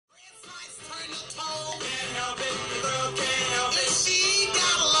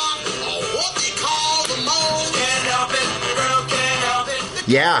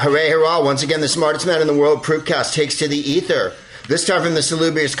Yeah, hooray, hurrah. Once again, the smartest man in the world, Proopcast, takes to the ether. This time from the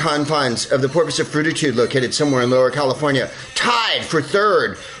salubrious confines of the Fortress of Proopitude, located somewhere in Lower California. Tied for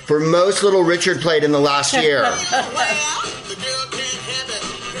third for most Little Richard played in the last year.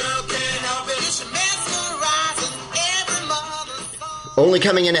 Only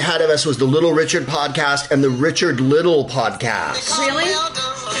coming in ahead of us was the Little Richard podcast and the Richard Little podcast. Really?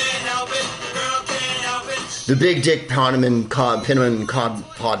 The Big Dick Pinnaman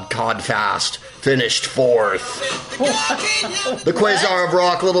Cod Fast finished fourth. The Quasar of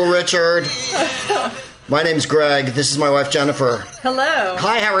Rock, Little Richard. My name's Greg. This is my wife, Jennifer. Hello.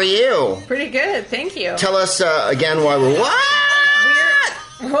 Hi, how are you? Pretty good, thank you. Tell us again why we're what?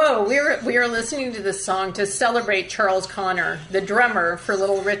 We are listening to this song to celebrate Charles Connor, the drummer for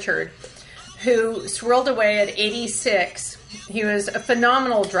Little Richard, who swirled away at 86. He was a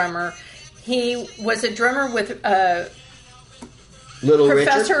phenomenal drummer. He was a drummer with Little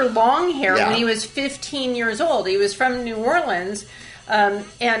Professor Richard? Longhair when he was 15 years old. He was from New Orleans, and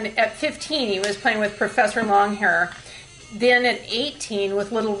at 15 he was playing with Professor Longhair. Then at 18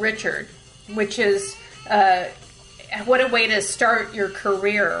 with Little Richard, which is... what a way to start your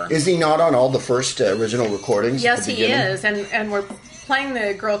career. Is he not on all the first original recordings? Yes, he is. And we're playing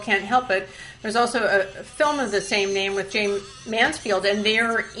The Girl Can't Help It. There's also a film of the same name with James Mansfield, and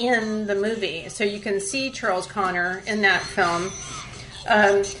they're in the movie. So you can see Charles Connor in that film.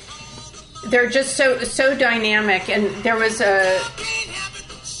 They're just so dynamic. And there was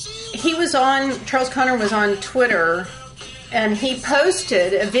Charles Connor was on Twitter, and he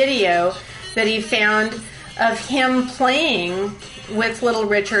posted a video that he found of him playing with Little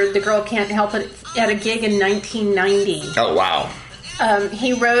Richard, The Girl Can't Help It, at a gig in 1990. Oh, wow.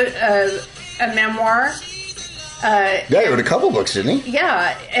 He wrote a memoir. He wrote a couple books, didn't he?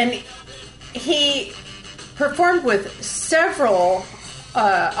 Yeah, and he performed with several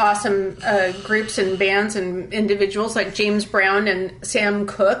awesome groups and bands and individuals like James Brown and Sam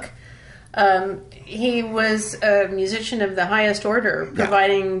Cooke. He was a musician of the highest order,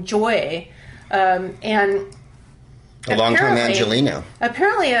 providing joy. And a long-time Angelino.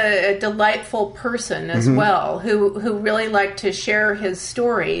 Apparently a delightful person as well, who really liked to share his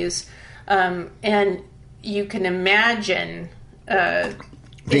stories. And you can imagine...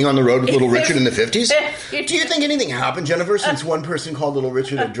 being on the road with Little Richard in the 50s? Do you think anything happened, Jennifer, since one person called Little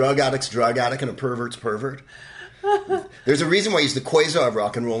Richard a drug addict's drug addict and a pervert's pervert? There's a reason why he's the Quasar of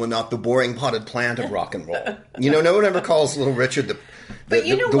rock and roll and not the boring potted plant of rock and roll. You know, no one ever calls Little Richard the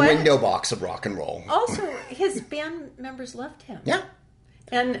window box of rock and roll. Also, his band members loved him. Yeah.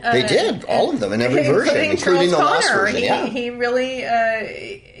 And they did, all of them, in every version, including the last version. He really,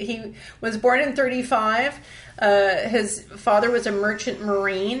 he was born in 1935. His father was a merchant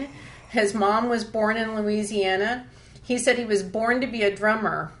marine. His mom was born in Louisiana. He said he was born to be a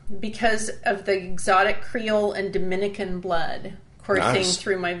drummer because of the exotic Creole and Dominican blood coursing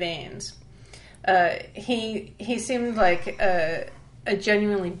through my veins. He seemed like a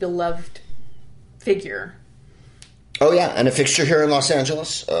genuinely beloved figure. Oh, yeah, and a fixture here in Los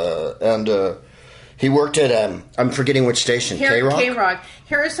Angeles. And he worked at, I'm forgetting which station, K-Rock? K-Rock.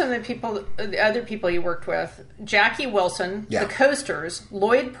 Here are some of the other people he worked with. Jackie Wilson, The Coasters,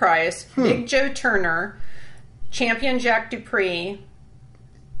 Lloyd Price, Big Joe Turner, Champion Jack Dupree.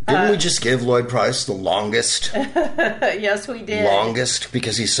 Didn't we just give Lloyd Price the longest? Yes, we did. Longest,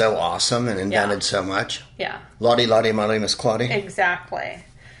 because he's so awesome and invented so much. Yeah. Lottie, Molly, Miss Claudie. Exactly.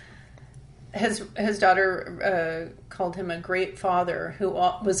 His daughter called him a great father who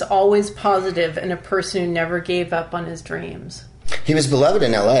was always positive and a person who never gave up on his dreams. He was beloved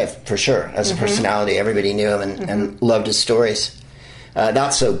in L.A., for sure, as a personality. Everybody knew him and loved his stories.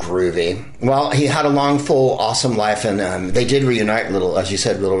 That's so groovy. Well, he had a long, full, awesome life, and they did reunite as you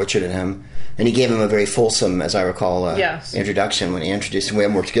said, Little Richard and him. And he gave him a very fulsome, as I recall, introduction when he introduced him. We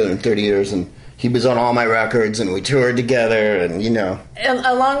haven't worked together in 30 years, and he was on all my records, and we toured together, and And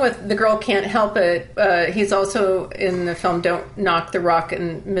along with The Girl Can't Help It, he's also in the film Don't Knock the Rock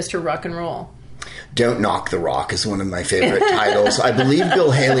and Mr. Rock and Roll. Don't Knock the Rock is one of my favorite titles. I believe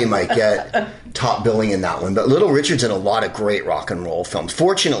Bill Haley might get top billing in that one. But Little Richard's in a lot of great rock and roll films.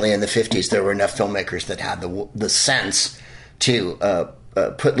 Fortunately, in the 50s, there were enough filmmakers that had the sense to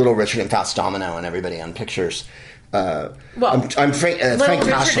put Little Richard and Fats Domino and everybody on pictures. Frank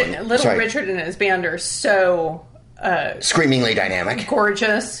Castle. Little Richard and his band are so... screamingly dynamic.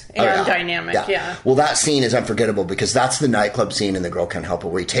 Gorgeous and dynamic, yeah. Well, that scene is unforgettable because that's the nightclub scene in The Girl Can't Help It,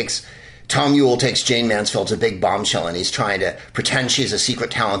 where Tom Ewell takes Jane Mansfield's a big bombshell, and he's trying to pretend she's a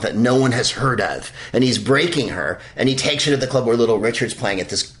secret talent that no one has heard of. And he's breaking her, and he takes her to the club where Little Richard's playing at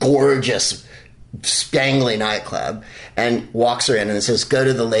this gorgeous spangly nightclub, and walks her in and says, "Go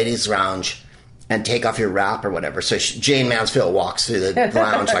to the ladies' lounge and take off your wrap," or whatever. So Jane Mansfield walks through the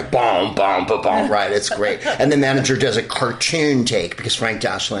lounge like, boom, boom, boom, boom. Right, it's great. And the manager does a cartoon take, because Frank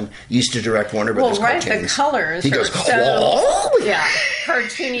Dashlin used to direct Warner Brothers cartoons. The colors. He goes, "Oh!" Yeah,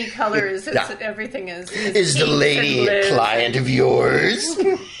 cartoony colors. Everything is the lady a client of yours?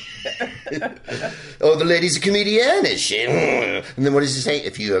 Oh, the lady's a comedian, is she? And then what does he say?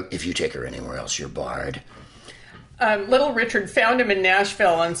 If you take her anywhere else, you're barred. Little Richard found him in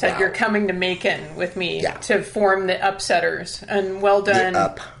Nashville and said, "You're coming to Macon with me to form the Upsetters." And well done.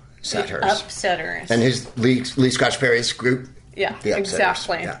 The Upsetters. And his Lee Scotch Perry's group? Yeah, the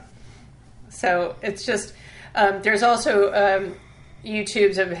exactly. Yeah. So it's just, there's also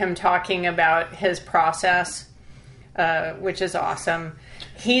YouTubes of him talking about his process, which is awesome.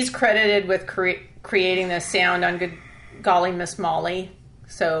 He's credited with creating the sound on Good Golly Miss Molly.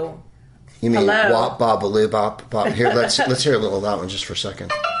 So... You mean hello. Wop, Bobaloo, Bop, Bop. Here, let's hear a little of that one just for a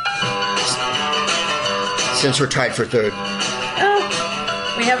second. Since we're tied for third.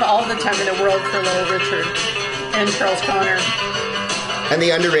 We have all the time in the world for Little Richard and Charles Connor. And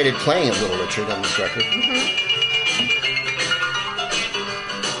the underrated playing of Little Richard on this record. Mm-hmm.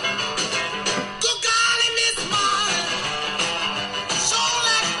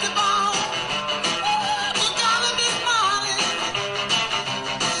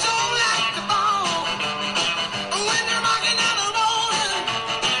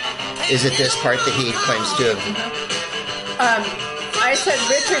 Is it this part that he claims to have? I said,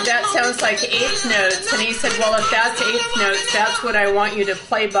 "Richard, that sounds like eighth notes." And he said, "Well, if that's eighth notes, that's what I want you to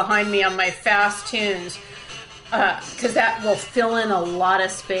play behind me on my fast tunes. Because that will fill in a lot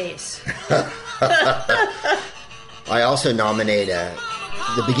of space." I also nominate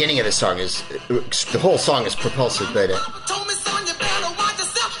the beginning of the song is... The whole song is propulsive, but... Right?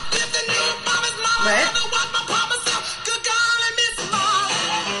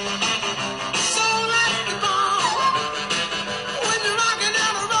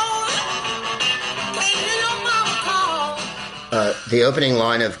 The opening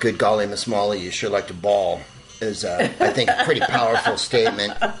line of "Good Golly Miss Molly, you sure like to ball" is, I think, a pretty powerful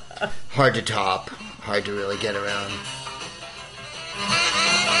statement. Hard to top, hard to really get around.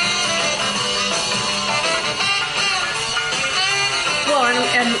 Well,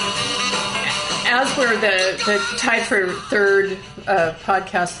 and as we're the tied for third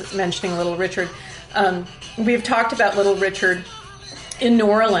podcast mentioning Little Richard, we've talked about Little Richard in New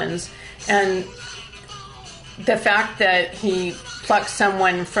Orleans, and the fact that he plucked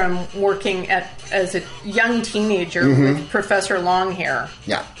someone from working as a young teenager with Professor Longhair.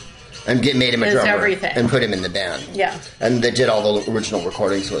 Yeah. And made him a drummer. Everything. And put him in the band. Yeah. And they did all the original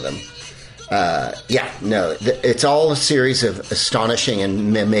recordings with him. It's all a series of astonishing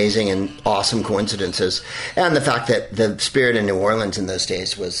and amazing and awesome coincidences. And the fact that the spirit in New Orleans in those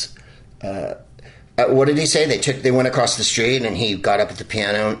days was... what did he say? They went across the street and he got up at the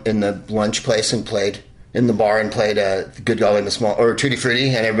piano in the lunch place and played... in the bar and played Good Golly Miss Molly or Tutti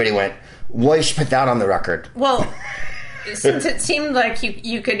Frutti, and everybody went, "Well, you should put that on the record." Well, since it seemed like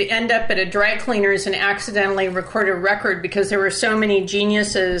you could end up at a dry cleaner's and accidentally record a record because there were so many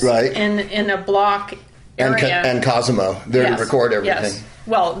geniuses in a block area. And Cosimo there to record everything. Yes.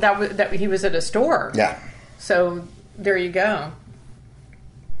 Well, that he was at a store. Yeah. So there you go.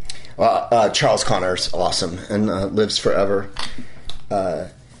 Well, Charles Connor's awesome and lives forever.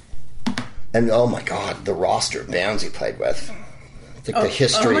 And oh my God, the roster of bands he played with. I think the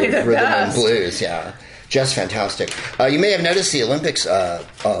history of rhythm and blues, just fantastic. You may have noticed the Olympics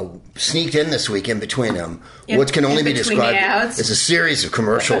sneaked in this week in between them. What can only be described as a series of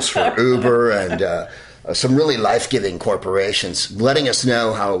commercials for Uber and some really life-giving corporations, letting us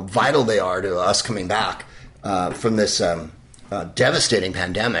know how vital they are to us coming back from this devastating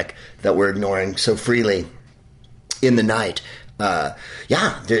pandemic that we're ignoring so freely in the night.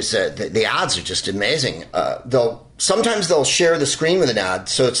 There's the ads are just amazing. Sometimes they'll share the screen with an ad,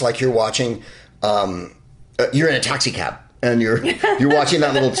 so it's like you're watching. You're in a taxi cab and you're watching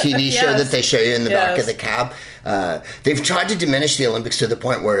that little TV show that they show you in the back of the cab. They've tried to diminish the Olympics to the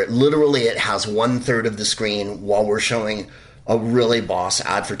point where it has 1/3 of the screen while we're showing a really boss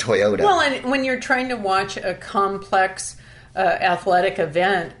ad for Toyota. Well, and when you're trying to watch a complex athletic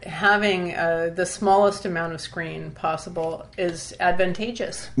event, having the smallest amount of screen possible is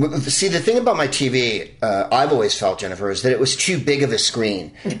advantageous. See, the thing about my TV, I've always felt, Jennifer, is that it was too big of a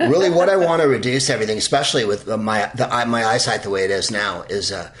screen. Really, what I want to reduce everything, especially with my eyesight the way it is now,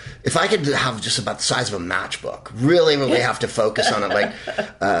 is if I could have just about the size of a matchbook, really have to focus on it, like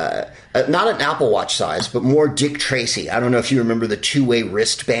not an Apple Watch size, but more Dick Tracy. I don't know if you remember the two-way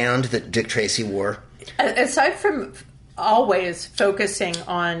wristband that Dick Tracy wore. Aside from always focusing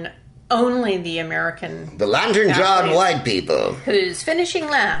on only the American, the lantern-jawed white people, who's finishing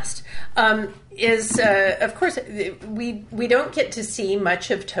last, is of course we don't get to see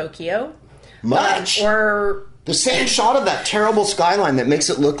much of Tokyo, or the same shot of that terrible skyline that makes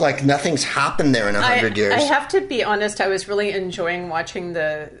it look like nothing's happened there in 100 years. I have to be honest, I was really enjoying watching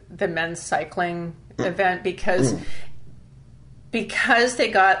the men's cycling event because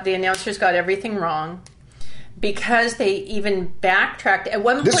the announcers got everything wrong. Because they even backtracked. At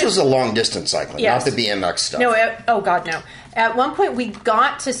one point, this was a long-distance cycling, yes. Not the BMX stuff. No, no. At one point, we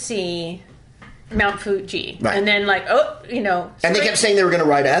got to see Mount Fuji. Right. And then, and they kept saying they were going to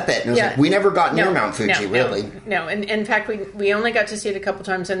ride up it. And it was like, we never got near Mount Fuji, really. No. And in fact, we only got to see it a couple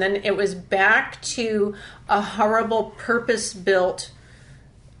times. And then it was back to a horrible, purpose-built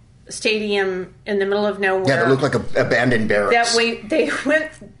stadium in the middle of nowhere. Yeah, that looked like an abandoned barracks. That way they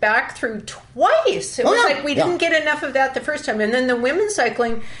went back through twice. It was like we didn't get enough of that the first time. And then the women's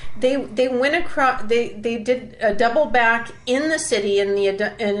cycling, they went across. They did a double back in the city in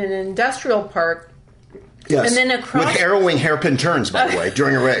an industrial park. Yes, and then across with harrowing hairpin turns, by the way,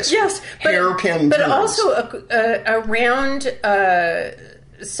 during a race. Yes, hairpin but turns. Also around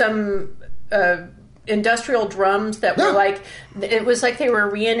some. Industrial drums that were like, it was like they were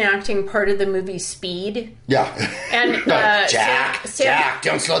reenacting part of the movie Speed. Yeah. And Jack,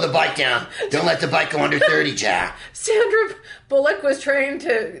 don't slow the bike down. Don't let the bike go under 30, Jack. Sandra Bullock was trying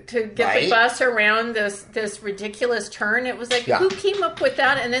to get the bus around this ridiculous turn. It was like, who came up with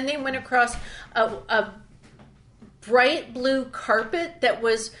that? And then they went across a bright blue carpet that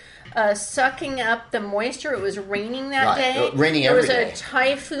was sucking up the moisture. It was raining that day. Raining every day. There was a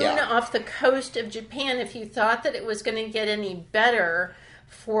typhoon off the coast of Japan. If you thought that it was going to get any better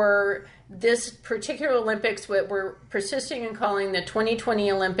for this particular Olympics, what we're persisting in calling the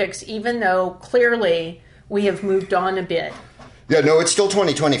 2020 Olympics, even though clearly we have moved on a bit. Yeah, no, it's still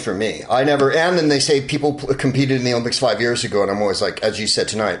 2020 for me. And then they say people competed in the Olympics 5 years ago, and I'm always like, as you said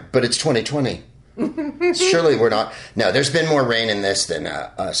tonight, but it's 2020. Surely we're not. No, there's been more rain in this than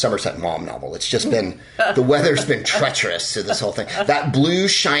a Somerset Maugham novel. It's just been, the weather's been treacherous to this whole thing. That blue,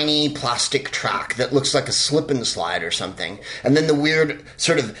 shiny plastic track that looks like a slip and slide or something. And then the weird,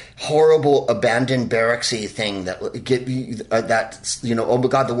 sort of horrible, abandoned barracksy thing that oh my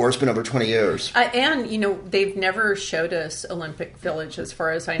God, the war's been over 20 years. And, they've never showed us Olympic Village as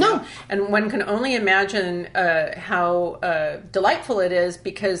far as I know. No. And one can only imagine how delightful it is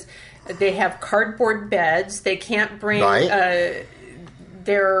because they have cardboard beds. They can't bring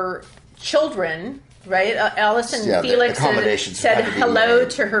their children, right? Alison Felix said hello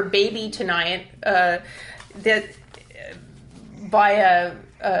to her baby tonight that via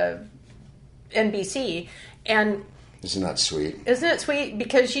NBC. And isn't that sweet? Isn't it sweet?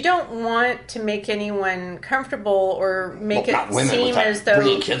 Because you don't want to make anyone comfortable or make it seem as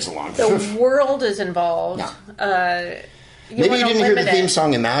though kids along. The world is involved. No. Maybe you didn't hear the theme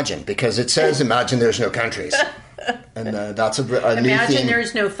song Imagine, because it says Imagine There's No Countries. And that's a new theme. Imagine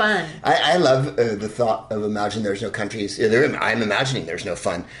There's No Fun. I love the thought of Imagine There's No Countries. I'm imagining there's no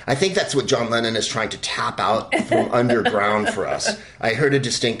fun. I think that's what John Lennon is trying to tap out from underground for us. I heard a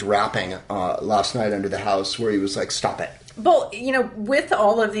distinct rapping last night under the house where he was like, stop it. Well, with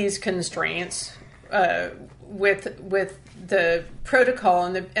all of these constraints, with the protocol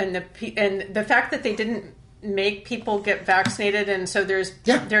and the fact that they didn't make people get vaccinated, and so there's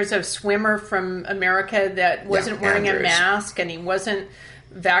a swimmer from America that wasn't wearing a mask and he wasn't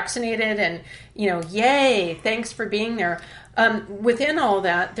vaccinated, and yay, thanks for being there. Within all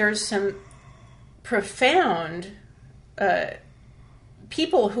that, there's some profound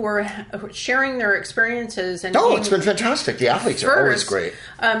people who are sharing their experiences. And it's been fantastic. The athletes are always great.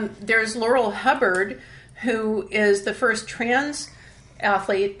 There's Laurel Hubbard, who is the first trans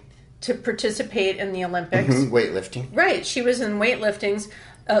athlete to participate in the Olympics. Mm-hmm. Weightlifting. Right. She was in weightlifting.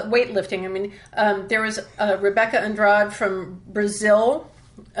 There was Rebecca Andrade from Brazil,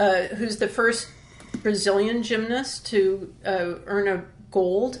 who's the first Brazilian gymnast to earn a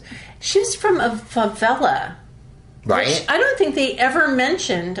gold. She's from a favela. Right. Which I don't think they ever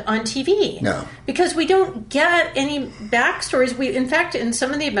mentioned on TV. No. Because we don't get any backstories. In fact, in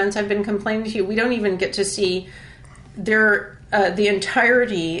some of the events I've been complaining to you, we don't even get to see their the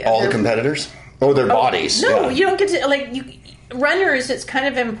entirety of all the competitors. Oh, their bodies. No, yeah. you don't get to runners. It's kind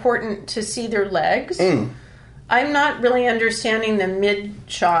of important to see their legs. I'm not really understanding the mid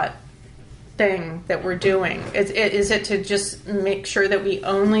shot thing that we're doing. Is it to just make sure that we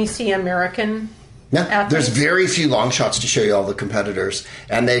only see American? Yeah, there's very few long shots to show you all the competitors,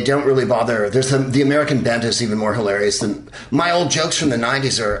 and they don't really bother. There's the American bent is even more hilarious than my old jokes from the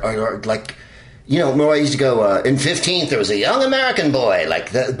 90s are like, you know, I used to go, in 15th there was a young American boy,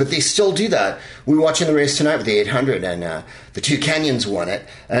 like that, but they still do that. We were watching the race tonight with the 800, and the two Kenyans won it,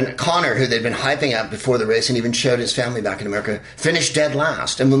 and Connor, who they'd been hyping up before the race and even showed his family back in America, finished dead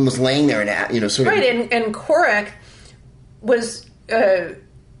last, and was laying there and, you know, sort of... Right, and Korach was...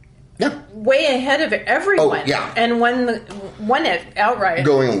 way ahead of everyone. Oh, yeah. And won it outright.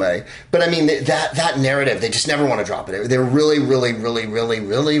 Going away. But I mean, that narrative, they just never want to drop it. They're really, really, really, really,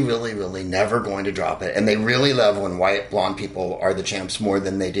 really, really, really never going to drop it. And they really love when white, blonde people are the champs more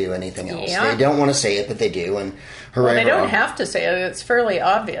than they do anything else. Yeah. They don't want to say it, but they do. And hooray. Well, they don't have to say it. It's fairly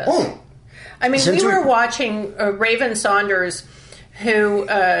obvious. Oh. I mean, we were watching Raven Saunders, who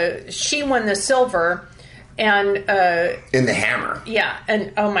she won the silver. And in the hammer, yeah,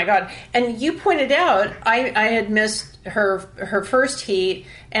 and oh my god! And you pointed out I had missed her first heat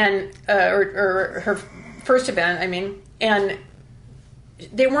and or her first event. I mean, and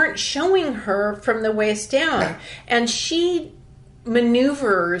they weren't showing her from the waist down, no. And she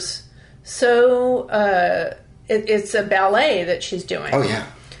maneuvers so it's a ballet that she's doing. Oh yeah,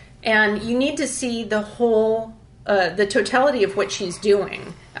 and you need to see the whole the totality of what she's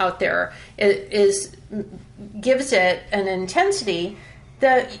doing out there. It gives it an intensity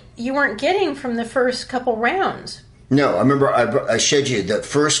that you weren't getting from the first couple rounds. No, I remember I showed you the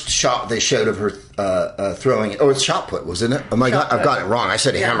first shot they showed of her throwing. Oh, it's shot put, wasn't it? Oh my God, I've got it wrong. I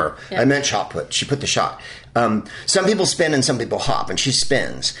said hammer. Yeah. I meant shot put. She put the shot. Some people spin and some people hop, and she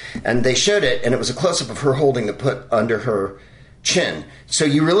spins. And they showed it, and it was a close-up of her holding the put under her chin. So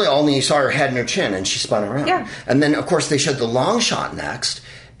you really only saw her head and her chin, and she spun around. Yeah. And then, of course, they showed the long shot next.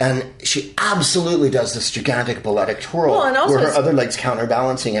 And she absolutely does this gigantic balletic twirl where her other leg's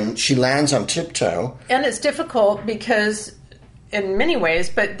counterbalancing, and she lands on tiptoe. And it's difficult because, in many ways,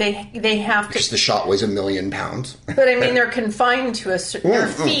 but they have to... Because the shot weighs 1 million pounds. But, I mean, they're confined to their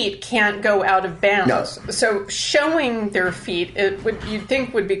feet can't go out of bounds. No. So showing their feet, you'd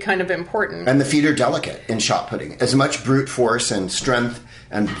think would be kind of important. And the feet are delicate in shot putting. As much brute force and strength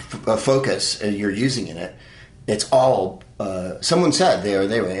and focus you're using in it, it's all... someone said they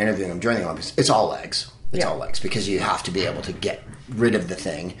were interviewing them during the Olympics. It's all legs. It's all legs because you have to be able to get rid of the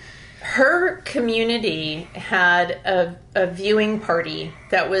thing. Her community had a viewing party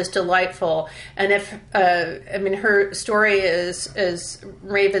that was delightful, and her story is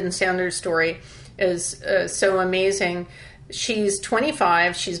Raven Sanders' story is so amazing. She's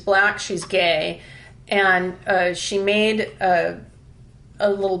 25. She's black. She's gay, and she made a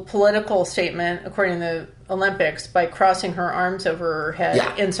little political statement, according to the Olympics, by crossing her arms over her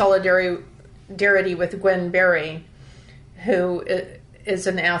head in solidarity with Gwen Berry, who is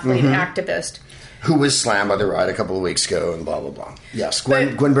an athlete activist. Who was slammed by the ride a couple of weeks ago and blah, blah, blah. Yes,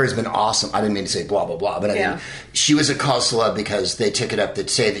 Gwen Berry's been awesome. I didn't mean to say blah, blah, blah, but I mean, she was a cause celeb because they took it up to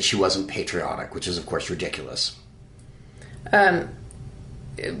say that she wasn't patriotic, which is, of course, ridiculous.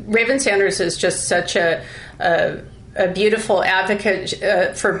 Raven Sanders is just such a beautiful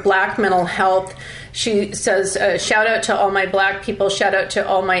advocate for black mental health. She says, shout out to all my black people, shout out to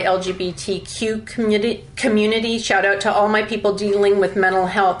all my LGBTQ community, shout out to all my people dealing with mental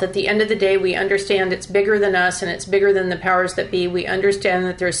health. At the end of the day, we understand it's bigger than us and it's bigger than the powers that be. We understand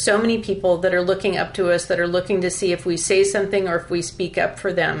that there's so many people that are looking up to us, that are looking to see if we say something or if we speak up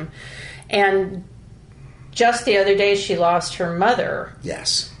for them. And just the other day, she lost her mother.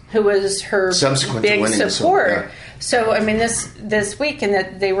 Yes. Who was her big support. So, I mean, this week, and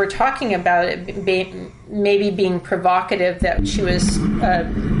that they were talking about it maybe being provocative, that she was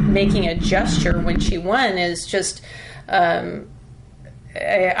making a gesture when she won, is just, I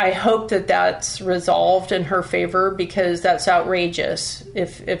hope that that's resolved in her favor, because that's outrageous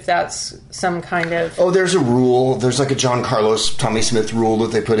if that's some kind of... Oh, there's a rule. There's like a John Carlos, Tommy Smith rule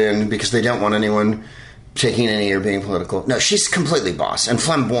that they put in because they don't want anyone... taking any or being political. No, she's completely boss and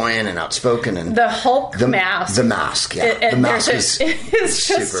flamboyant and outspoken. And the Hulk mask. The mask, yeah. The mask is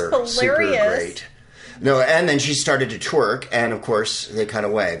just hilarious. Super great. No, and then she started to twerk, and of course they cut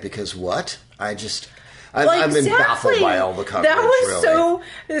away because what? I've been baffled by all the coverage. That was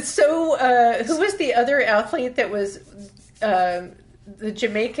really. so. Who was the other athlete that was the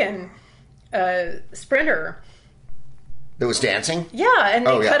Jamaican sprinter? That was dancing? Yeah, and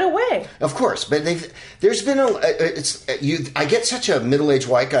they cut away. Of course, but there's been I get such a middle-aged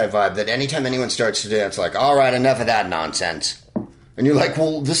white guy vibe that anytime anyone starts to dance, like, all right, enough of that nonsense. And you're like,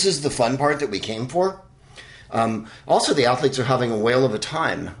 well, this is the fun part that we came for? Also, the athletes are having a whale of a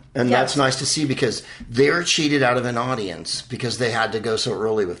time, and that's nice to see because they're cheated out of an audience because they had to go so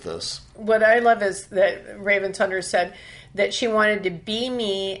early with this. What I love is that Raven Saunders said that she wanted to be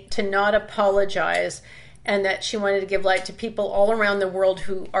me, to not apologize, and that she wanted to give light to people all around the world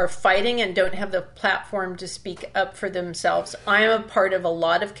who are fighting and don't have the platform to speak up for themselves. I am a part of a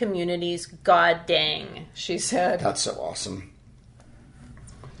lot of communities, god dang, she said. That's so awesome.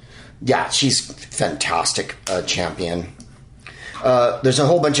 Yeah, she's fantastic champion. There's a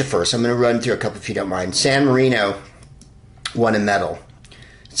whole bunch of firsts. I'm going to run through a couple if you don't mind. San Marino won a medal.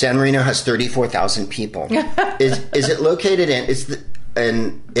 San Marino has 34,000 people. Is it located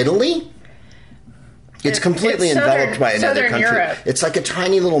in Italy? It's completely enveloped by another country. Europe. It's like a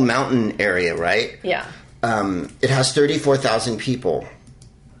tiny little mountain area, right? Yeah. It has 34,000 people.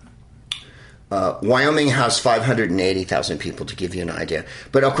 Wyoming has 580,000 people, to give you an idea.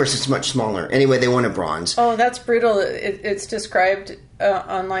 But, of course, it's much smaller. Anyway, they won a bronze. Oh, that's brutal. It's described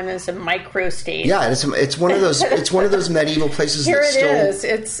online as a micro-state. Yeah, it's one of those. It's one of those medieval places. Here that's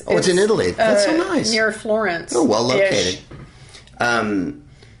it is. It's in Italy. That's so nice. Near Florence. Oh, well located.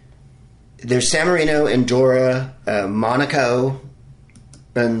 There's San Marino, Andorra, Monaco,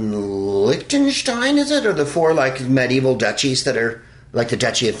 and Liechtenstein, is it? Or the four, like, medieval duchies that are like the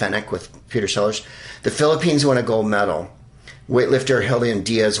Duchy of Fenwick with Peter Sellers. The Philippines won a gold medal. Weightlifter Helian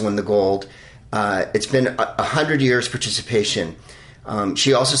Diaz won the gold. It's been 100 years participation.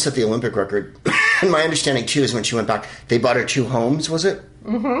 She also set the Olympic record. And my understanding, too, is when she went back, they bought her 2 homes, was it?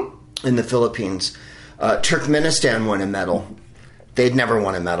 Mm-hmm. In the Philippines. Turkmenistan won a medal. They'd never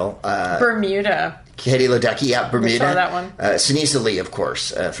won a medal. Bermuda. Katie Ledecky, Bermuda. I saw that one. Sinisa Lee, of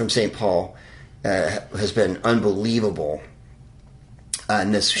course, from St. Paul, has been unbelievable.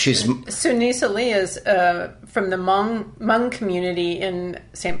 Sunisa Lee is from the Hmong community in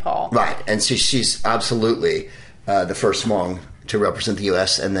St. Paul. Right, and so she's absolutely the first Hmong to represent the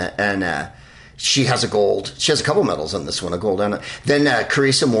U.S. and she has a gold. She has a couple medals on this one, a gold and then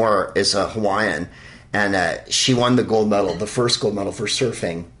Carissa Moore is a Hawaiian, and she won the gold medal, the first gold medal for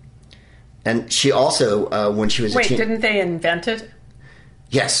surfing. And she also, when she was didn't they invent it?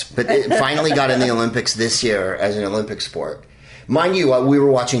 Yes, but it finally got in the Olympics this year as an Olympic sport. Mind you, we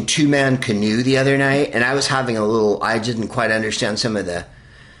were watching two-man canoe the other night, and I was having I didn't quite understand some of the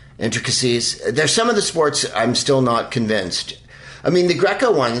intricacies. There's some of the sports I'm still not convinced. I mean, the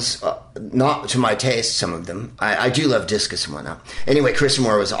Greco ones, not to my taste, some of them. I do love discus and whatnot. Anyway, Chris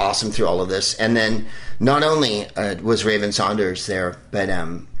Moore was awesome through all of this. And then not only was Raven Saunders there, but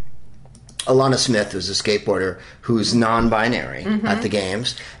Alana Smith was a skateboarder who's non-binary at the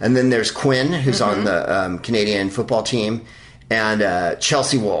games. And then there's Quinn, who's on the Canadian football team. And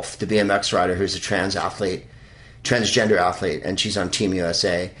Chelsea Wolfe, the BMX rider, who's a transgender athlete, and she's on Team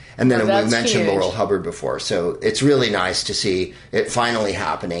USA. And then we mentioned huge. Laurel Hubbard before, so it's really nice to see it finally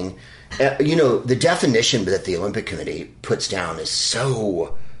happening. The definition that the Olympic Committee puts down is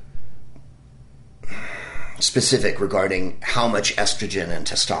so specific regarding how much estrogen and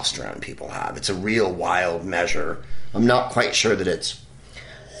testosterone people have. It's a real wild measure. I'm not quite sure that it's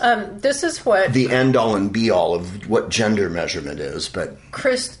this is what the end-all and be-all of what gender measurement is, but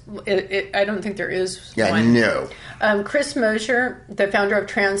Chris, I don't think there is one. No. Chris Mosier, the founder of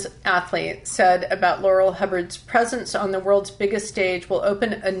Trans Athlete, said about Laurel Hubbard's presence on the world's biggest stage will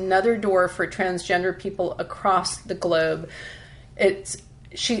open another door for transgender people across the globe.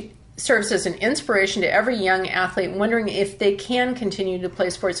 She serves as an inspiration to every young athlete wondering if they can continue to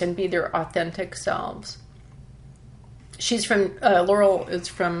play sports and be their authentic selves. She's from Laurel is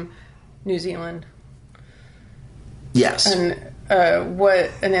from New Zealand. Yes. And what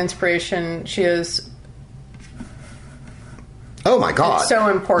an inspiration she is. Oh my God! It's so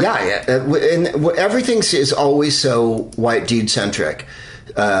important. Yeah. And everything is always so white dude centric.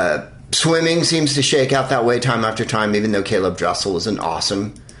 Swimming seems to shake out that way time after time, even though Caleb Dressel is an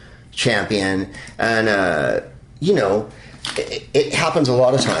awesome champion, and it happens a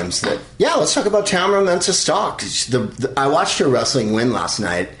lot of times that, let's talk about Tamara Mensah-Stock. I watched her wrestling win last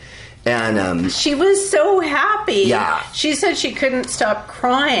night, and she was so happy. Yeah. She said she couldn't stop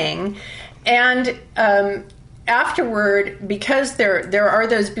crying, and afterward, because there are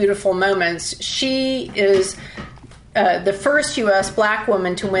those beautiful moments, she is the first U.S. black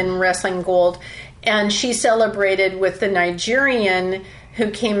woman to win wrestling gold, and she celebrated with the Nigerian who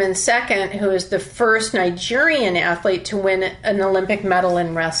came in second, who is the first Nigerian athlete to win an Olympic medal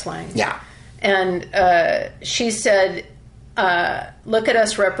in wrestling. Yeah. And she said look at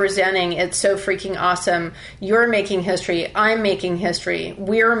us representing. It's so freaking awesome. You're making history. I'm making history.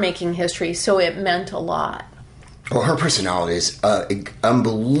 We're making history. So it meant a lot. Well, her personality is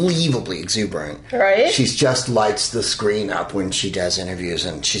unbelievably exuberant. Right? She just lights the screen up when she does interviews,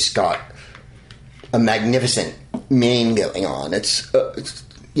 and she's got a magnificent mane going on.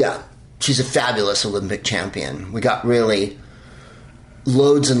 Yeah, she's a fabulous Olympic champion. We got really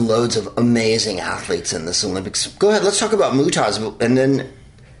loads and loads of amazing athletes in this Olympics. Go ahead, let's talk about Mutaz, and then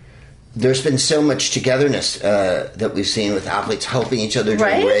there's been so much togetherness that we've seen with athletes helping each other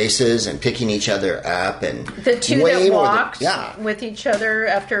during races and picking each other up, and the two that walked with each other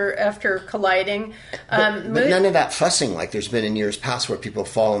after colliding. But none of that fussing like there's been in years past where people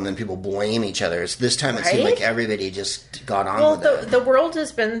fall and then people blame each other. This time it seemed like everybody just got on with it. The world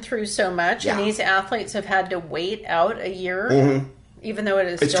has been through so much, and these athletes have had to wait out a year, even though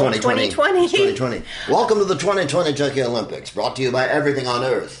it's still 2020. It's 2020. Welcome to the 2020 Tokyo Olympics, brought to you by Everything on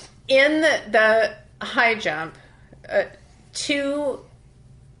Earth. In the high jump,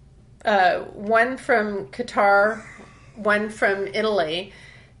 one from Qatar, one from Italy,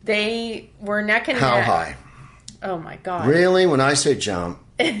 they were neck and neck. How high? Oh my God. Really? When I say jump,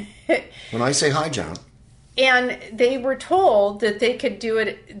 when I say high jump. And they were told that they could do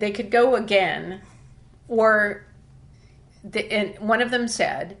it, they could go again, and one of them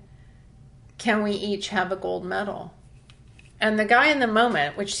said, "Can we each have a gold medal?" And the guy in the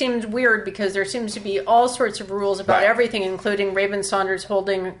moment, which seems weird because there seems to be all sorts of rules about everything, including Raven Saunders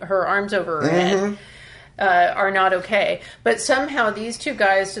holding her arms over her head, are not okay. But somehow these two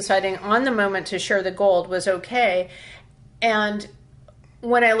guys deciding on the moment to share the gold was okay. And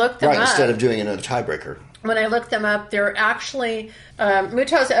when I looked them up... instead of doing another tiebreaker. When I looked them up, they're actually...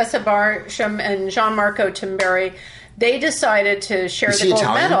 Mutaz Essabarsham and Jean-Marco Timberi, they decided to share the gold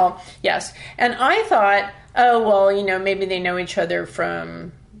medal. Yes. And I thought... oh, well, maybe they know each other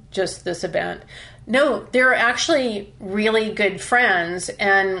from just this event. No, they're actually really good friends.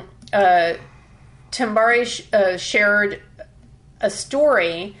 And Timbari shared a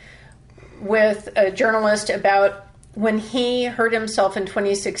story with a journalist about when he hurt himself in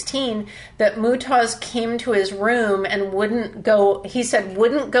 2016, that Mutaz came to his room and wouldn't go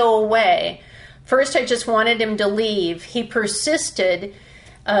away. First, I just wanted him to leave. He persisted.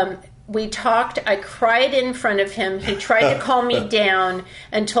 We talked. I cried in front of him. He tried to calm me down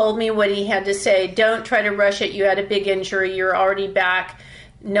and told me what he had to say. Don't try to rush it. You had a big injury. You're already back.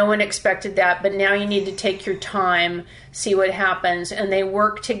 No one expected that, but now you need to take your time, see what happens. And they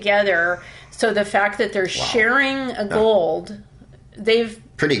work together. So the fact that they're sharing a gold, they've...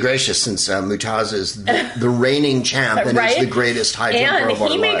 Pretty gracious, since Mutaz is the reigning champ and is the greatest high jumper of our life. And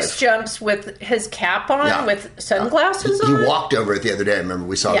he makes jumps with his cap on, with sunglasses on. He walked over it the other day. I remember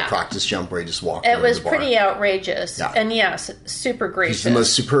we saw the practice jump where he just walked over it was the bar. Pretty outrageous. Yeah. And yes, super gracious. He's the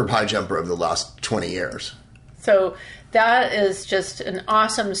most superb high jumper of the last 20 years. So that is just an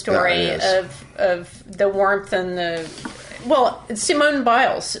awesome story of the warmth and the... Well, Simone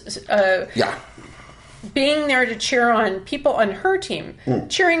Biles... being there to cheer on people on her team,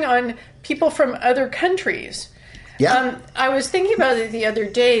 cheering on people from other countries. Yeah. I was thinking about it the other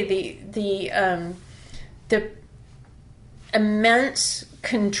day, the immense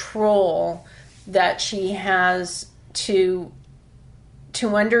control that she has to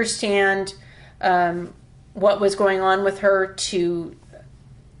understand what was going on with her, to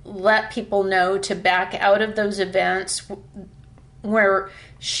let people know, to back out of those events where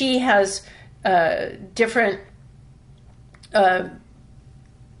she has... different,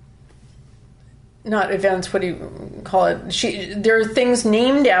 not events, what do you call it? There are things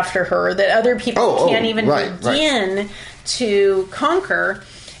named after her that other people can't even begin to conquer.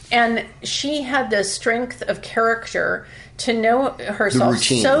 And she had the strength of character to know herself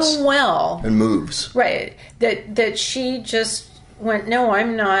so well. And moves. Right. That she just went, no,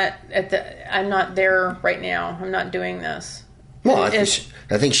 I'm not there right now. I'm not doing this. Well,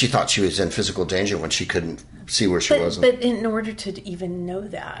 I think she thought she was in physical danger when she couldn't see where she was. But in order to even know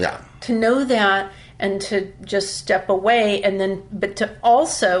that, to know that and to just step away, but to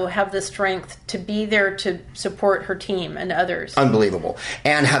also have the strength to be there to support her team and others. Unbelievable.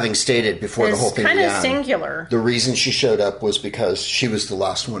 And having stated before the whole thing began, kind of singular. The reason she showed up was because she was the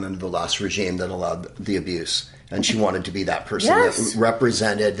last one under the last regime that allowed the abuse. And she wanted to be that person that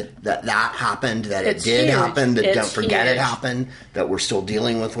represented that happened, that it did happen, that don't forget it happened, that we're still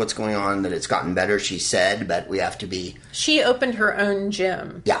dealing with what's going on, that it's gotten better, she said, but we have to be... She opened her own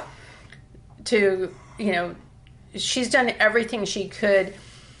gym. Yeah. To, she's done everything she could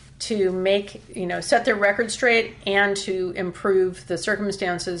to make, set the record straight and to improve the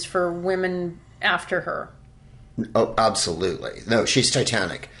circumstances for women after her. Oh, absolutely. No, she's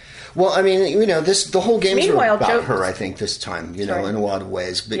Titanic. Well, I mean, the whole games are about her, I think, this time, in a lot of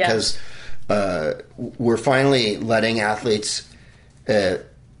ways, because we're finally letting athletes, someone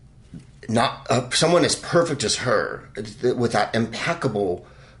as perfect as her, with that impeccable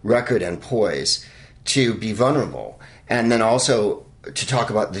record and poise, to be vulnerable. And then also to talk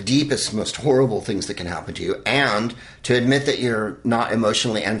about the deepest, most horrible things that can happen to you, and to admit that you're not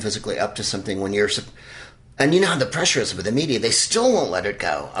emotionally and physically up to something when you're... And you know how the pressure is with the media. They still won't let it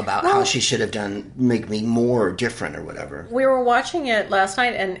go about how she should have done, make me more different or whatever. We were watching it last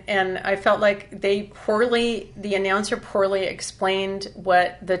night, and I felt like the announcer poorly explained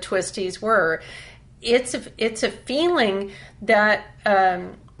what the twisties were. It's a feeling that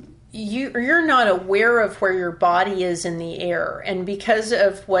you're not aware of where your body is in the air. And because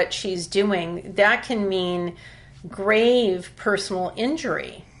of what she's doing, that can mean grave personal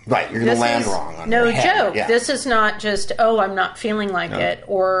injury. Right, you're going to land wrong on no your head. joke. Yeah. This is not just, I'm not feeling like it,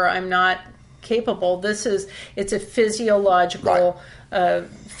 or I'm not capable. It's a physiological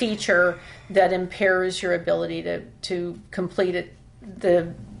feature that impairs your ability to complete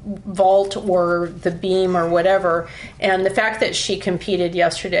the vault or the beam or whatever. And the fact that she competed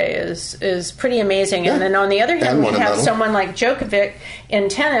yesterday is pretty amazing. Yeah. And then on the other hand, we have someone like Djokovic in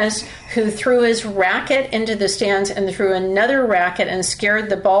tennis who threw his racket into the stands and threw another racket and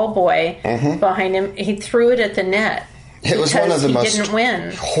scared the ball boy behind him. He threw it at the net. It was one of the most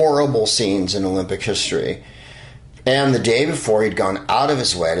horrible scenes in Olympic history. And the day before, he'd gone out of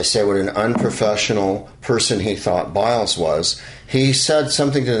his way to say what an unprofessional person he thought Biles was. He said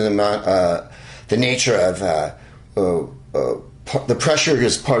something to the nature of the pressure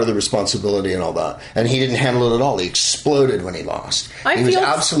is part of the responsibility and all that. And he didn't handle it at all. He exploded when he lost. He was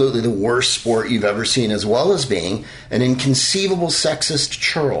absolutely the worst sport you've ever seen, as well as being an inconceivable sexist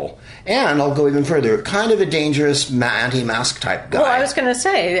churl. And I'll go even further, kind of a dangerous anti-mask type guy. Well, I was going to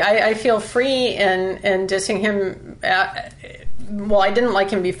say, I feel free in dissing him. Well, I didn't like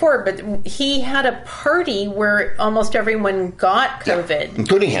him before, but he had a party where almost everyone got COVID.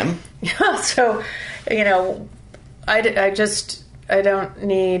 Including him. Yeah, so, I don't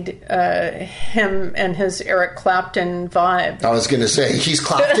need him and his Eric Clapton vibe. I was going to say, he's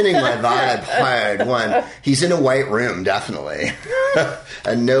Claptoning my vibe hard. One, he's in a white room, definitely,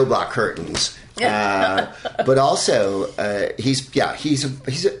 and no black curtains. But also,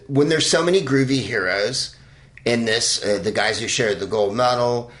 when there's so many groovy heroes in this, the guys who shared the gold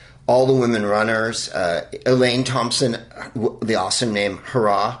medal, all the women runners, Elaine Thompson, the awesome name,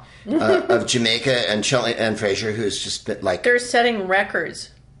 hurrah. Of Jamaica, and Charlie and Fraser, who's just been like... They're setting records.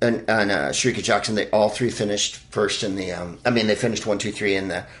 And Sharika Jackson, they all three finished first in the... they finished 1, 2, 3 in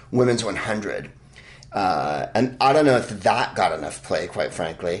the women's 100. And I don't know if that got enough play, quite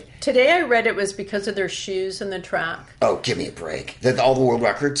frankly. Today I read it was because of their shoes in the track. Oh, give me a break. All the world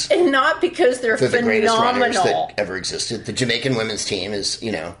records? And not because they're phenomenal. The greatest runners that ever existed. The Jamaican women's team is,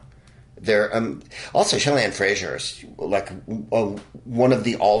 they're also Shelley-Ann Fraser is like one of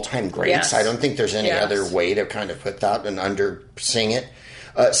the all-time greats. Yes. I don't think there's any other way to kind of put that and under-sing it.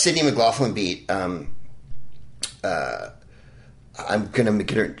 Sydney McLaughlin beat I'm going to make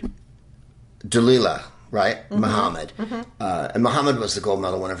her Dalila, right? Mm-hmm. Muhammad. Mm-hmm. And Muhammad was the gold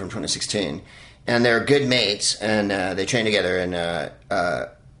medal winner from 2016. And they're good mates, and they train together, and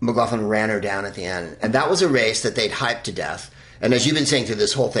McLaughlin ran her down at the end. And that was a race that they'd hyped to death. And as you've been saying through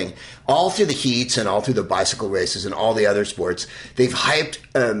this whole thing, all through the heats and all through the bicycle races and all the other sports, they've hyped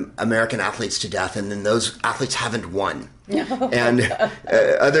American athletes to death, and then those athletes haven't won. And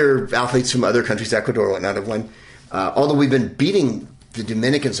other athletes from other countries, Ecuador and whatnot, have won. Although we've been beating the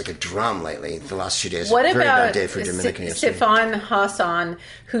Dominicans like a drum lately the last few days. What Very about bad day for Dominican Sifan Hassan,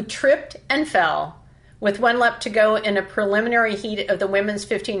 who tripped and fell with 1 lap to go in a preliminary heat of the women's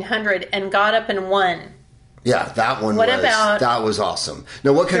 1500 and got up and won? Yeah, that one that was awesome.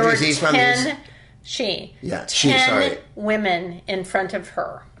 Now, what country is he from? 10 women in front of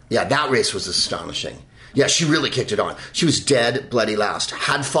her. Yeah, that race was astonishing. Yeah, she really kicked it on. She was dead, bloody last.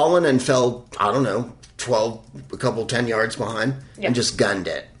 Had fallen and fell, 10 yards behind, and just gunned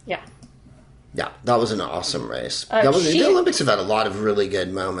it. Yeah. Yeah, that was an awesome race. The Olympics have had a lot of really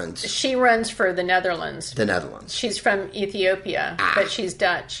good moments. She runs for the Netherlands. The Netherlands. She's from Ethiopia, but she's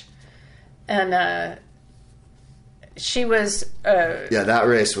Dutch. And she was... that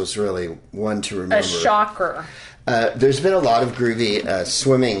race was really one to remember. A shocker. There's been a lot of groovy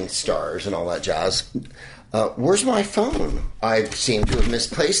swimming stars and all that jazz. Where's my phone? I seem to have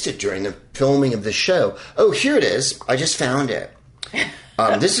misplaced it during the filming of the show. Oh, here it is. I just found it.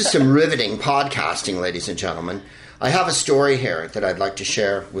 This is some riveting podcasting, ladies and gentlemen. I have a story here that I'd like to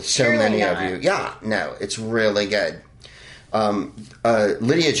share with so Surely many not. of you. Yeah, no, it's really good.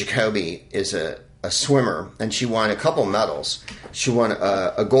 Lydia Jacoby is a swimmer, and she won a couple medals. She won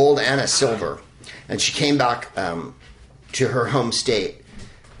a gold and a silver, and she came back to her home state.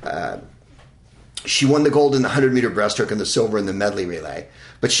 She won the gold in the 100-meter breaststroke and the silver in the medley relay.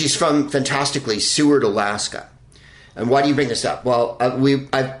 But she's from, fantastically, Seward, Alaska. And why do you bring this up? Well,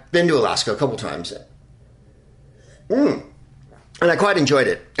 I've been to Alaska a couple times. And I quite enjoyed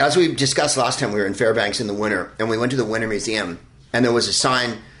it. As we discussed last time, we were in Fairbanks in the winter, and we went to the Winter Museum, and there was a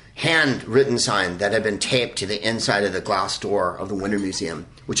sign, handwritten sign, that had been taped to the inside of the glass door of the Winter Museum,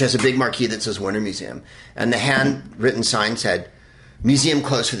 which has a big marquee that says Winter Museum. And the handwritten sign said, "Museum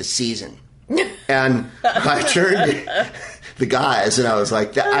closed for the season." And I turned to the guys and I was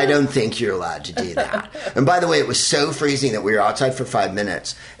like, I don't think you're allowed to do that. And by the way, it was so freezing that we were outside for 5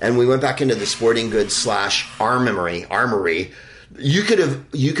 minutes, and we went back into the sporting goods / armory. You could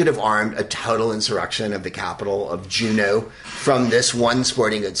have armed a total insurrection of the capital of Juneau from this one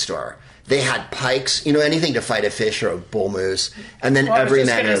sporting goods store. They had pikes, anything to fight a fish or a bull moose, and then I was every just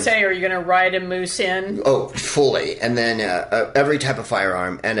going manner to say, are you going to ride a moose in? Oh, fully. And then every type of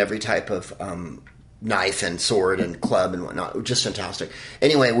firearm and every type of knife and sword and club and whatnot. Just fantastic.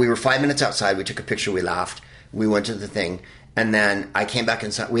 Anyway, we were 5 minutes outside. We took a picture. We laughed. We went to the thing. And then I came back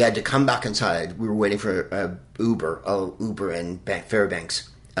inside. We had to come back inside. We were waiting for a Uber in Fairbanks,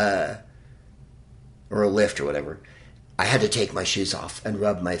 or a Lyft or whatever. I had to take my shoes off and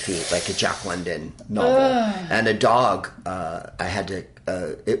rub my feet like a Jack London novel. And a dog, I had to,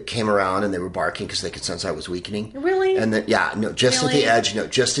 it came around and they were barking because they could sense I was weakening. Really? And then, just at the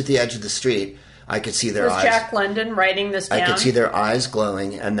edge of the street, I could see their eyes. Was Jack London writing this down? I could see their eyes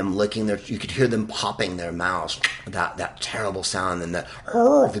glowing and them licking you could hear them popping their mouths. That terrible sound and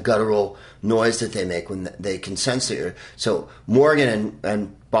the guttural noise that they make when they can sense it. So Morgan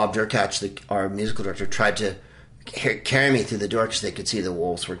and Bob Durkach, our musical director, tried to carry me through the door because they could see the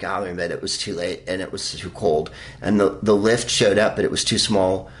wolves were gathering, but it was too late and it was too cold. And the lift showed up, but it was too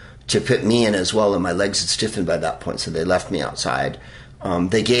small to put me in as well, and my legs had stiffened by that point, so they left me outside.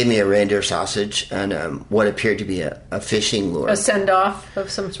 They gave me a reindeer sausage and what appeared to be a fishing lure. A send-off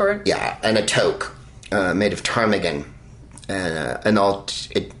of some sort? Yeah, and a toque made of ptarmigan.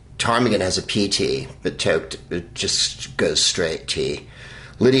 Ptarmigan has a PT, but toque, it just goes straight T.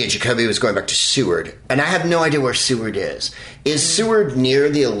 Lydia Jacoby was going back to Seward, and I have no idea where Seward is. Is Seward near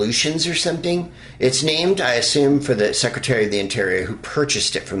the Aleutians or something? It's named, I assume, for the Secretary of the Interior who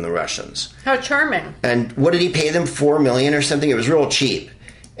purchased it from the Russians. How charming. And what did he pay them, $4 million or something? It was real cheap.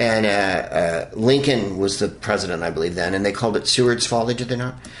 And Lincoln was the president, I believe, then, and they called it Seward's Folly, did they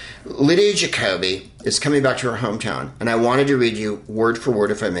not? Lydia Jacoby is coming back to her hometown, and I wanted to read you word for word,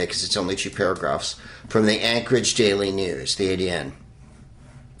 if I may, because it's only 2 paragraphs, from the Anchorage Daily News, the ADN.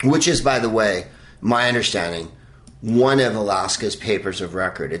 Which is, by the way, my understanding, one of Alaska's papers of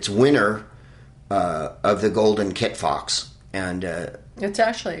record. It's winner of the Golden Kit Fox. And it's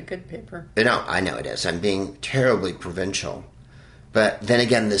actually a good paper. I know it is. I'm being terribly provincial. But then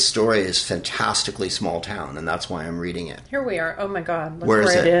again, this story is fantastically small town, and that's why I'm reading it. Here we are. Oh, my God. Look where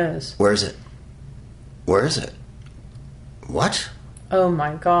it is. Where is it? Where is it? What? Oh,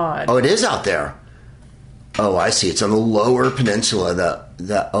 my God. Oh, it is out there. Oh, I see. It's on the lower peninsula.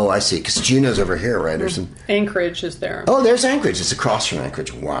 Oh, I see. Because Juneau's over here, right? There's some... Anchorage is there. Oh, there's Anchorage. It's across from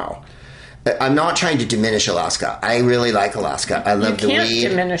Anchorage. Wow. I'm not trying to diminish Alaska. I really like Alaska. I love the weed. You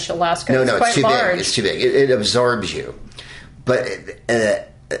can't diminish Alaska. No, it's it's too large. big. It's too big. It absorbs you. But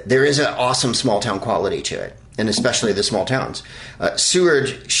there is an awesome small-town quality to it, and especially the small towns.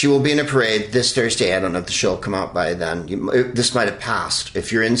 Seward, she will be in a parade this Thursday. I don't know if the show will come out by then. This might have passed.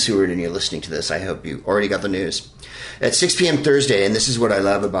 If you're in Seward and you're listening to this, I hope you already got the news. At 6 p.m. Thursday, and this is what I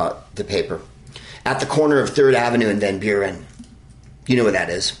love about the paper, at the corner of 3rd Avenue and Van Buren. You know where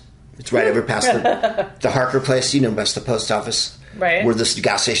that is. It's right over past the Harker place, past the post office. Right. Where this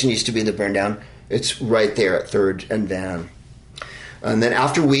gas station used to be that burned down. It's right there at 3rd and Van. And then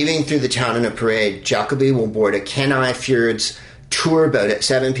after weaving through the town in a parade, Jacoby will board a Kenai Fjords tour boat at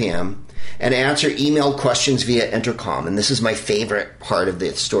 7 p.m. and answer emailed questions via intercom. And this is my favorite part of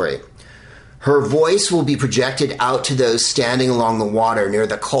the story. Her voice will be projected out to those standing along the water near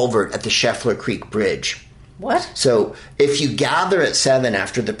the culvert at the Scheffler Creek Bridge. What? So if you gather at 7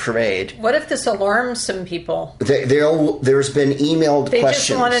 after the parade... What if this alarms some people? There's been emailed questions. They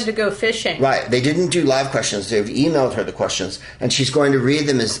just wanted to go fishing. Right. They didn't do live questions. They've emailed her the questions. And she's going to read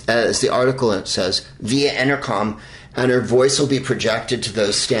them, as the article says, via intercom. And her voice will be projected to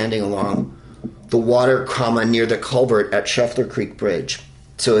those standing along the water, near the culvert at Scheffler Creek Bridge.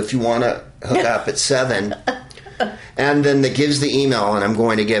 So if you want to hook up at 7... And then that gives the email, and I'm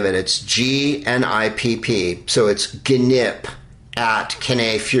going to give it. It's GNIPP. So it's GNIP at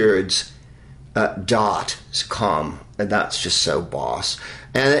kinefjords.com. And that's just so boss.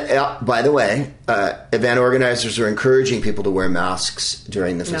 And by the way, event organizers are encouraging people to wear masks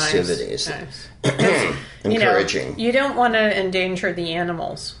during the festivities. Nice. Encouraging. You don't want to endanger the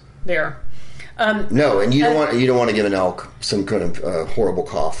animals there. No, and you don't want to give an elk some kind of horrible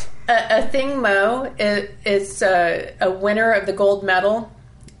cough. A thing Mo is a winner of the gold medal.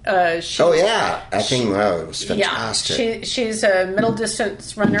 A thing Mo was fantastic. Yeah, she's a middle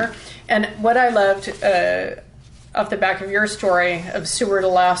distance runner, and what I loved off the back of your story of Seward,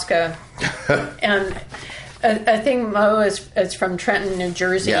 Alaska, and a thing Mo is from Trenton, New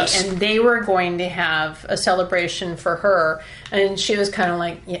Jersey, and they were going to have a celebration for her, and she was kind of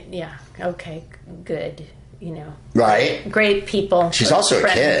like, yeah, okay, good. Right? Great people. She's also a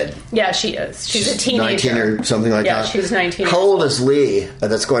kid. Yeah, she is. She's a teenager. 19 or something like that. Yeah, she's 19. How old is Lee?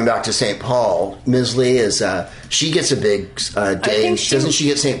 That's going back to St. Paul. Ms. Lee is, she gets a big day. Doesn't she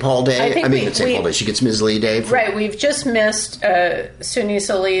get St. Paul Day? St. Paul Day. She gets Ms. Lee Day. Right. We've just missed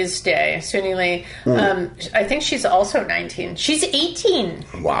Sunisa Lee's day. Suni Lee. I think she's also 19. She's 18.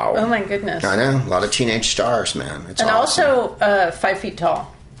 Wow. Oh, my goodness. I know. A lot of teenage stars, man. It's awesome. Also 5 feet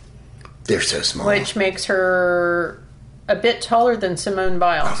tall. They're so small. Which makes her a bit taller than Simone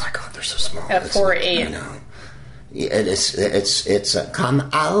Biles. Oh my God, they're so small. At 4'8". I know. It's come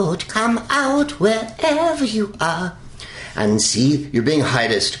out wherever you are and see. You're being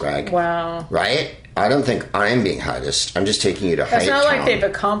heightist, Greg. Wow. Right? I don't think I'm being heightist. I'm just taking you to height. It's not like they've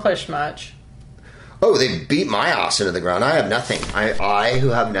accomplished much. Oh, they beat my ass into the ground. I have nothing. I who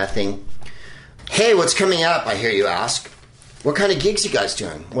have nothing. Hey, what's coming up? I hear you ask. What kind of gigs you guys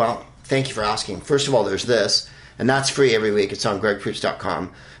doing? Well, thank you for asking. First of all, there's this, and that's free every week. It's on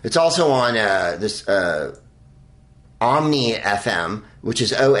gregproops.com. It's also on this Omni FM, which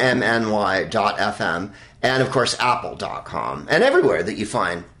is omny.fm, and, of course, apple.com, and everywhere that you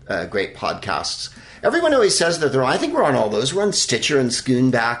find great podcasts. Everyone always says that they're on. I think we're on all those. We're on Stitcher and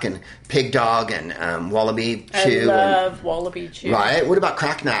Schoonback and Pig Dog and Wallaby Chew. I love Wallaby Chew. Right? What about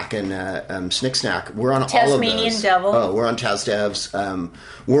Cracknack and Snicksnack? We're on all of those. Tasmanian Devil. Oh, we're on TasDevs.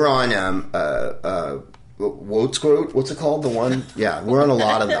 We're on Woatsquote. What's it called? The one? Yeah, we're on a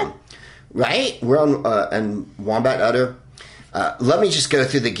lot of them. Right? We're on and Wombat Udder. Let me just go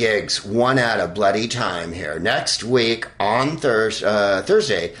through the gigs one at a bloody time here. Next week on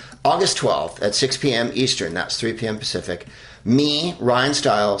Thursday, August 12th at 6 p.m. Eastern, that's 3 p.m. Pacific, me, Ryan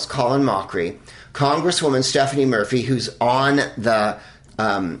Stiles, Colin Mockery, Congresswoman Stephanie Murphy, who's on the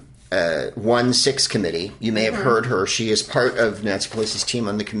 1-6 committee. You may have heard her. She is part of Nancy Pelosi's team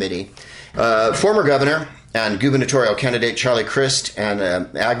on the committee. Former governor and gubernatorial candidate Charlie Crist and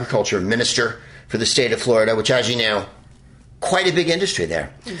agriculture minister for the state of Florida, which, as you know, quite a big industry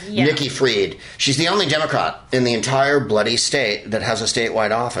there. Yeah. Nikki Fried. She's the only Democrat in the entire bloody state that has a statewide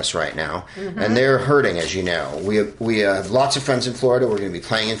office right now. Mm-hmm. And they're hurting, as you know. We have lots of friends in Florida. We're going to be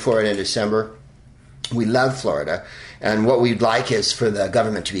playing in Florida in December. We love Florida. And what we'd like is for the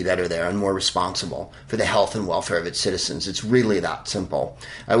government to be better there and more responsible for the health and welfare of its citizens. It's really that simple.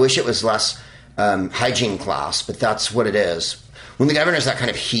 I wish it was less hygiene class, but that's what it is. When the governor's that kind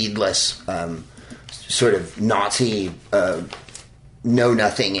of heedless sort of Nazi,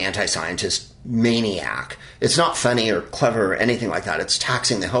 know-nothing, anti-scientist maniac. It's not funny or clever or anything like that. It's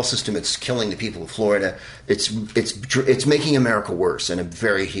taxing the health system. It's killing the people of Florida. It's making America worse in a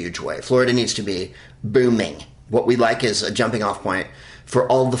very huge way. Florida needs to be booming. What we like is a jumping-off point for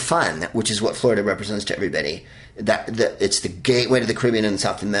all the fun, which is what Florida represents to everybody. It's the gateway to the Caribbean and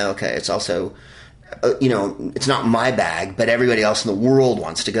South America. It's also... it's not my bag, but everybody else in the world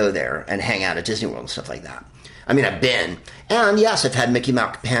wants to go there and hang out at Disney World and stuff like that. I mean, I've been. And yes, I've had Mickey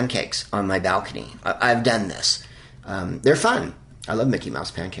Mouse pancakes on my balcony. I've done this. They're fun. I love Mickey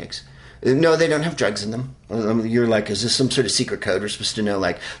Mouse pancakes. No, they don't have drugs in them. You're like, is this some sort of secret code? We're supposed to know,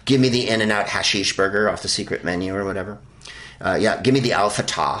 like, give me the In-N-Out hashish burger off the secret menu or whatever. Give me the Alpha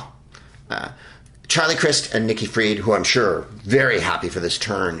Ta. Charlie Crist and Nikki Fried, who I'm sure are very happy for this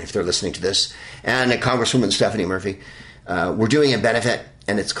turn if they're listening to this, and Congresswoman Stephanie Murphy. We're doing a benefit,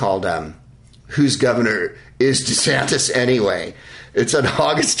 and it's called Whose Governor is DeSantis Anyway? It's on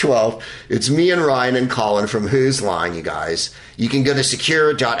August 12th. It's me and Ryan and Colin from Whose Line, you guys. You can go to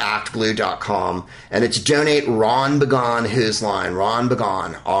secure.actblue.com, and it's donate Ron Begone Whose Line. Ron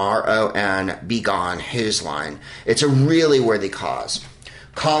Begone, R-O-N, Begone Whose Line. It's a really worthy cause.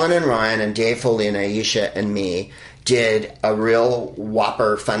 Colin and Ryan and Dave Foley and Aisha and me did a real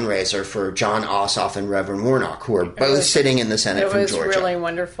whopper fundraiser for John Ossoff and Reverend Warnock, who are both sitting in the Senate from Georgia. It was really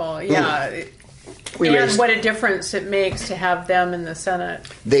wonderful. Yeah. what a difference it makes to have them in the Senate.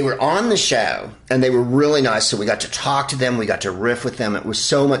 They were on the show, and they were really nice, so we got to talk to them, we got to riff with them. It was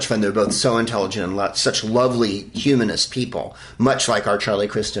so much fun. They're both so intelligent and such lovely humanist people, much like our Charlie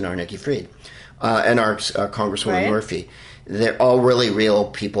Crist and our Nikki Fried, and our Congresswoman Murphy. They're all really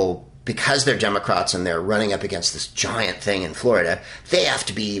real people. Because they're Democrats and they're running up against this giant thing in Florida, they have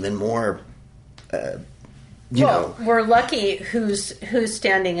to be even more, you know. We're lucky who's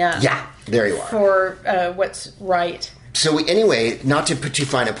standing up. Yeah, there you are. For what's right. So anyway, not to put too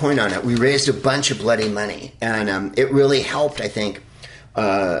fine a point on it, we raised a bunch of bloody money. And it really helped, I think,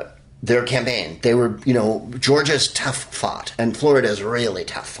 their campaign. They were, Georgia's tough fought, and Florida's really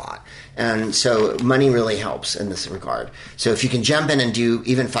tough fought. And so money really helps in this regard. So if you can jump in and do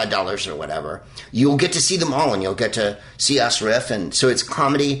even $5 or whatever, you'll get to see them all, and you'll get to see us riff. And so it's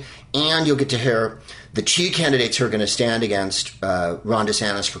comedy, and you'll get to hear the two candidates who are going to stand against Ron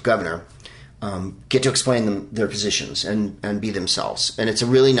DeSantis for governor get to explain their positions and be themselves. And it's a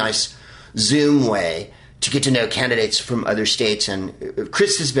really nice Zoom way to get to know candidates from other states. And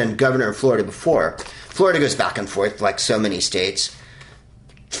Chris has been governor of Florida before. Florida goes back and forth like so many states.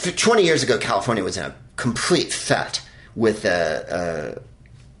 20 years ago, California was in a complete fet with having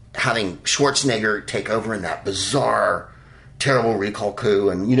Schwarzenegger take over in that bizarre, terrible recall coup,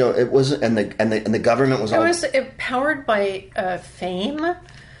 and it wasn't, and the government was. It was powered by fame.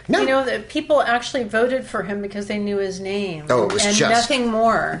 No. The people actually voted for him because they knew his name. Oh, it was and just nothing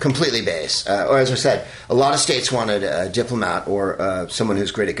more. Completely base. Or as I said, a lot of states wanted a diplomat or someone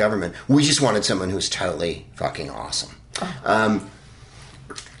who's great at government. We just wanted someone who's totally fucking awesome.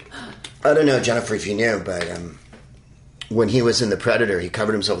 I don't know, Jennifer, if you knew, but when he was in The Predator, he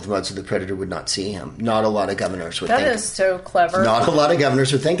covered himself with mud so the Predator would not see him. Not a lot of governors would think that. That is so clever. Not a lot of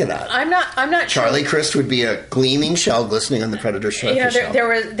governors would think of that. I'm not Charlie sure. Crist would be a gleaming shell glistening on the Predator show.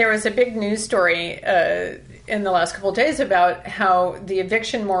 There was a big news story in the last couple of days about how the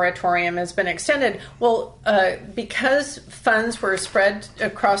eviction moratorium has been extended. Well, because funds were spread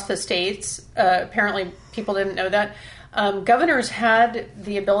across the states, apparently people didn't know that. Governors had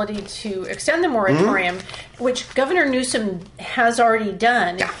the ability to extend the moratorium, which Governor Newsom has already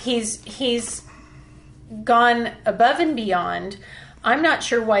done. Yeah. He's gone above and beyond. I'm not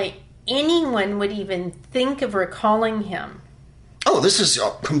sure why anyone would even think of recalling him. Oh, this is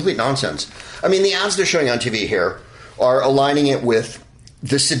complete nonsense. I mean, the ads they're showing on TV here are aligning it with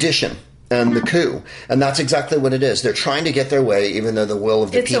the sedition and the coup. And that's exactly what it is. They're trying to get their way, even though the will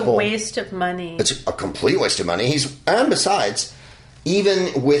of the people... It's a waste of money. It's a complete waste of money. And besides,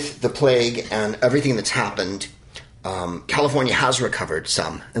 even with the plague and everything that's happened, California has recovered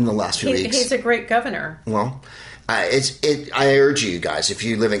some in the last few weeks. He's a great governor. Well, I urge you guys, if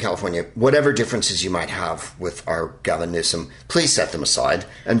you live in California, whatever differences you might have with our Gavin Newsom, please set them aside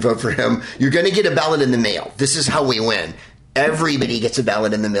and vote for him. You're going to get a ballot in the mail. This is how we win. Everybody gets a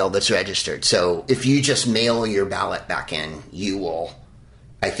ballot in the mail that's registered. So if you just mail your ballot back in, you will.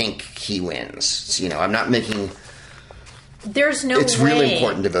 I think he wins. I'm not making. There's no it's way really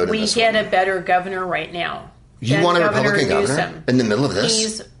important to vote we in this get one. a better governor right now. You want a Republican Newsom. governor in the middle of this?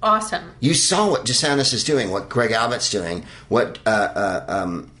 He's awesome. You saw what DeSantis is doing, what Greg Abbott's doing, what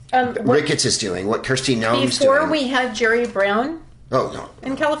Ricketts is doing, what Kirsty Noem's doing. Before we had Jerry Brown. Oh, no.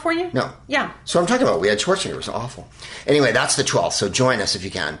 In California? No. Yeah. So I'm talking about, we had Schwarzenegger. It was awful. Anyway, that's the 12th, so join us if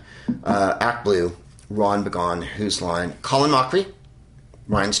you can. Act Blue, Ron Begone, Who's Line, Colin Mockery,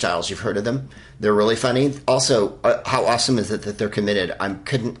 Ryan Stiles, you've heard of them. They're really funny. Also, how awesome is it that they're committed? I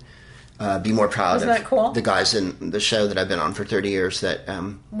couldn't be more proud Isn't that cool? The guys in the show that I've been on for 30 years. That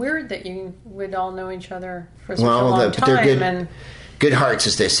Weird that you would all know each other for such a long time. They're good, good hearts,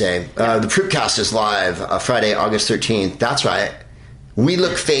 as they say. The Proopcast is live Friday, August 13th. That's right. We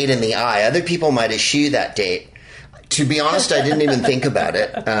look fate in the eye. Other people might eschew that date. To be honest, I didn't even think about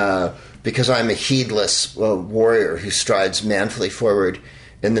it because I'm a heedless warrior who strides manfully forward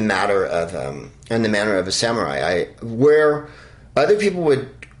in the manner of a samurai. Where other people would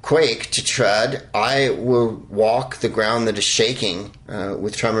quake to tread, I will walk the ground that is shaking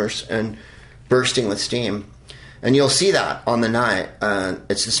with tremors and bursting with steam. And you'll see that on the night.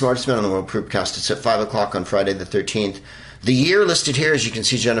 It's the Smartest Man in the World Proopcast. It's at 5 o'clock on Friday the 13th. The year listed here, as you can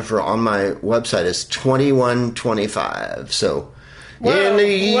see, Jennifer, on my website is 2125. So, in the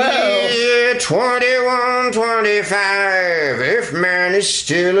year 2125, if man is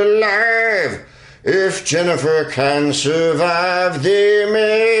still alive, if Jennifer can survive, they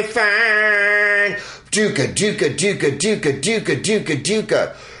may find Duca, Duca, Duca, Duca, Duca, Duca,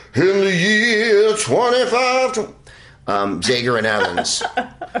 Duca. In the year 25... Zager and Evans.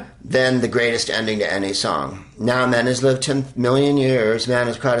 then the greatest ending to any song. Now man has lived 10 million years, man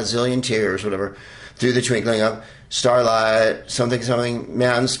has cried a zillion tears, whatever, through the twinkling of starlight, something,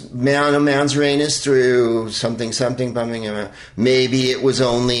 man's reign is through, something, bumming, maybe it was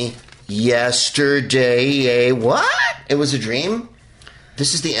only yesterday. What? It was a dream?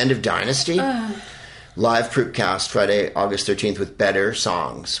 This is the end of Dynasty? Live Proopcast, Friday, August 13th with better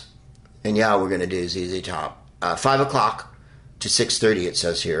songs. And yeah, we're going to do ZZ Top. 5 o'clock to 6:30, it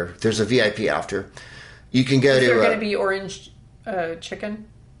says here. There's a VIP after. You can go to... Is there going to be orange chicken?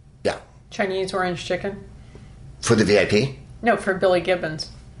 Yeah. Chinese orange chicken? For the VIP? No, for Billy Gibbons.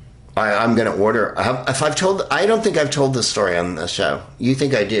 I'm going to order... I don't think I've told this story on the show. You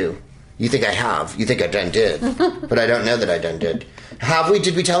think I do. You think I have. You think I done did. But I don't know that I done did. Have we?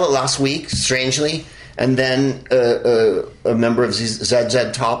 Did we tell it last week, strangely? And then a member of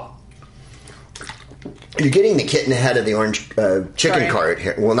ZZ Top... You're getting the kitten ahead of the orange chicken cart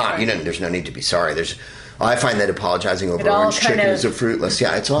here. Well, not. You know, there's no need to be sorry. I find that apologizing over orange chicken is a fruitless.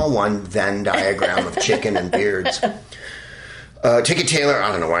 Yeah, it's all one Venn diagram of chicken and beards. Ticket Taylor,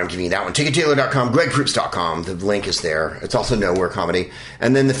 I don't know why I'm giving you that one. TicketTaylor.com, GregProops.com. The link is there. It's also Nowhere Comedy.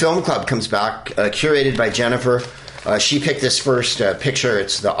 And then the Film Club comes back, curated by Jennifer. She picked this first picture.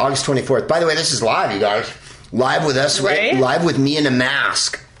 It's the August 24th. By the way, this is live, you guys. Live with us. Right? Live with me in a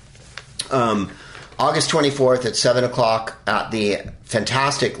mask. August 24th at 7 o'clock at the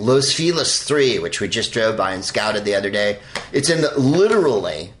fantastic Los Feliz 3, which we just drove by and scouted the other day. It's in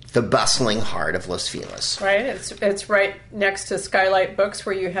literally the bustling heart of Los Feliz. Right. It's right next to Skylight Books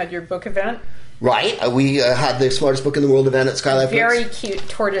where you had your book event. Right. We had the Smartest Book in the World event at Skylight Books. Very cute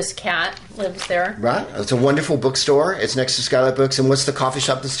tortoise cat lives there. Right. It's a wonderful bookstore. It's next to Skylight Books. And what's the coffee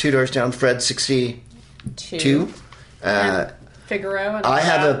shop that's 2 doors down? Fred 62? Figaro. And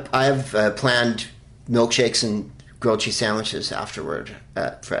I have planned milkshakes and grilled cheese sandwiches afterward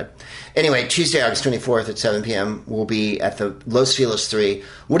at Fred. Anyway, Tuesday, August 24th at 7 p.m. we'll be at the Los Feliz 3.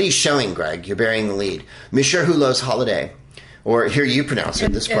 What are you showing, Greg? You're bearing the lead. Monsieur Hulot's Holiday. Or here you pronounce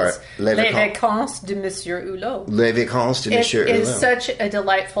it, this part. Les Vacances de Monsieur Hulot. Les Vacances de Monsieur Hulot. It is such a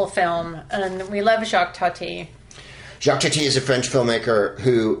delightful film, and we love Jacques Tati. Jacques Tati is a French filmmaker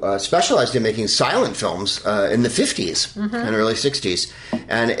who specialized in making silent films in the 50s and early 60s.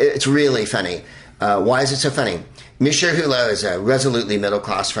 And it's really funny. Why is it so funny? Monsieur Hulot is a resolutely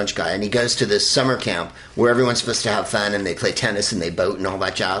middle-class French guy, and he goes to this summer camp where everyone's supposed to have fun, and they play tennis, and they boat, and all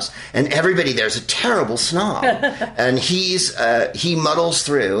that jazz. And everybody there's a terrible snob. And he muddles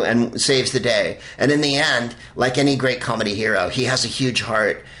through and saves the day. And in the end, like any great comedy hero, he has a huge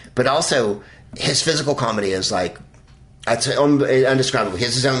heart. But also, his physical comedy is like, it's undescribable. He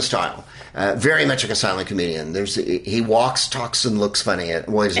has his own style. Very much like a silent comedian. He walks, talks, and looks funny.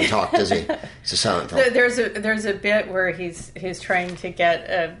 Well, he doesn't talk, does he? It's a silent film. There's a bit where he's trying to get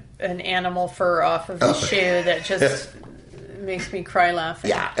an animal fur off of his shoe that just makes me cry laughing.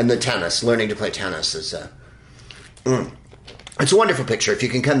 Yeah, and the tennis, learning to play tennis is it's a wonderful picture. If you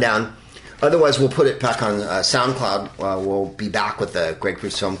can come down. Otherwise, we'll put it back on SoundCloud. We'll be back with the Greg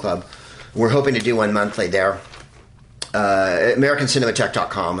Proops Film Club. We're hoping to do one monthly there.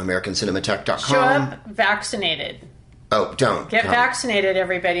 AmericanCinemaTech.com. Show up vaccinated. Oh, don't. Get vaccinated,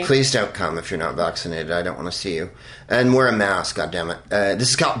 everybody. Please don't come if you're not vaccinated. I don't want to see you. And wear a mask, goddammit. This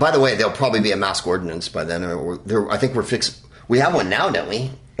is, by the way, there'll probably be a mask ordinance by then. I think we're fixed. We have one now, don't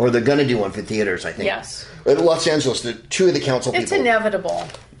we? Or they're going to do one for theaters, I think. Yes. In Los Angeles, two of the council people. It's inevitable.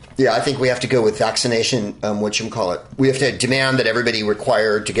 Yeah, I think we have to go with vaccination, whatchamacallit. We have to demand that everybody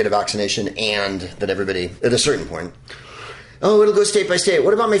required to get a vaccination and that everybody, at a certain point. Oh, it'll go state by state.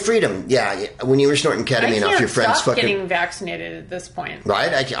 What about my freedom? Yeah, when you were snorting ketamine off your friend's fucking... I can't stop getting vaccinated at this point.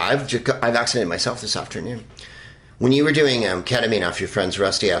 Right? I vaccinated myself this afternoon. When you were doing ketamine off your friend's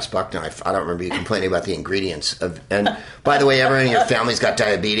rusty-ass buck knife, I don't remember you complaining about the ingredients. And by the way, everyone in your family's got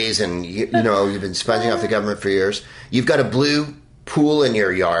diabetes and you've been sponging off the government for years. You've got a blue pool in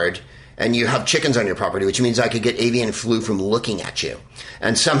your yard and you have chickens on your property, which means I could get avian flu from looking at you.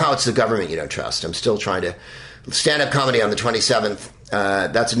 And somehow it's the government you don't trust. I'm still trying to... Stand-up comedy on the 27th.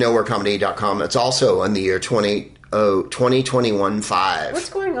 That's nowherecomedy.com. It's also on the year 2021-5. What's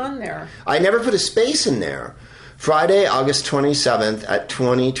going on there? I never put a space in there. Friday, August 27th at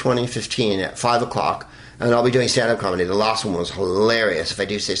 2015 at 5 o'clock. And I'll be doing stand-up comedy. The last one was hilarious, if I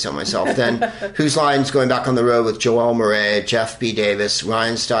do say so myself. Then, Whose Line's Going Back on the Road with Joel Murray, Jeff B. Davis,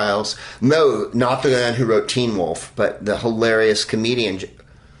 Ryan Stiles. No, not the man who wrote Teen Wolf, but the hilarious comedian,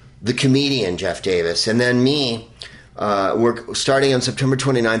 Jeff Davis. And then me, we're starting on September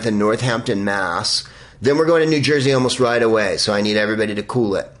 29th in Northampton, Mass. Then we're going to New Jersey almost right away, so I need everybody to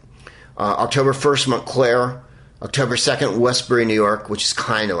cool it. October 1st, Montclair. October 2nd, Westbury, New York, which is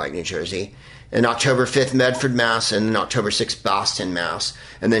kind of like New Jersey. And October 5th, Medford, Mass. And then October 6th, Boston, Mass.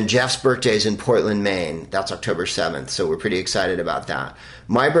 And then Jeff's birthday is in Portland, Maine. That's October 7th. So we're pretty excited about that.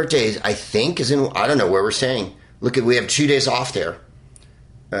 My birthday, I think, is in, I don't know where we're staying. We have 2 days off there.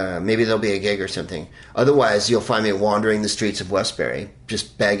 Maybe there'll be a gig or something. Otherwise, you'll find me wandering the streets of Westbury,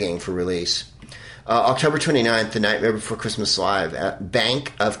 just begging for release. October 29th, the Nightmare Before Christmas Live at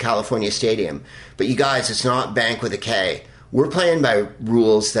Bank of California Stadium. But you guys, it's not Bank with a K. We're playing by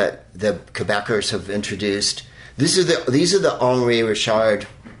rules that the Quebecers have introduced. These are the Henri Richard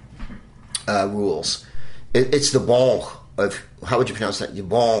rules. It's the Banque of, how would you pronounce that? The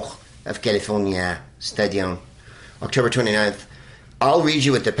Banque of California Stadium. October 29th. I'll read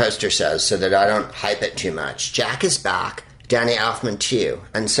you what the poster says so that I don't hype it too much. Jack is back. Danny Elfman too.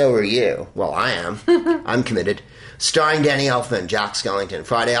 And so are you. Well, I am. I'm committed. Starring Danny Elfman, Jack Skellington.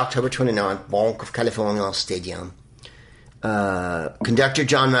 Friday, October 29th, Bank of California Stadium. Conductor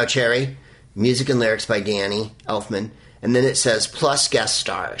John Maucheri. Music and lyrics by Danny Elfman. And then it says plus guest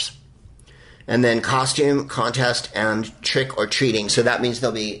stars. And then costume, contest, and trick or treating. So that means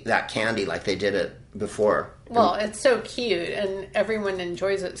there'll be that candy like they did it before. Well, it's so cute, and everyone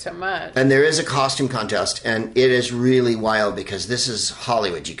enjoys it so much. And there is a costume contest, and it is really wild because this is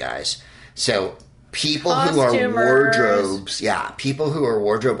Hollywood, you guys. So people who are wardrobes, people who are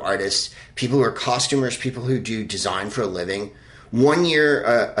wardrobe artists, people who are costumers, people who do design for a living. One year,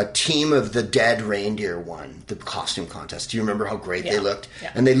 a team of the dead reindeer won the costume contest. Do you remember how great they looked?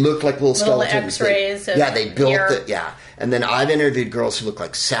 Yeah. And they looked like little skeletons. X-rays. They built it. Yeah. And then I've interviewed girls who look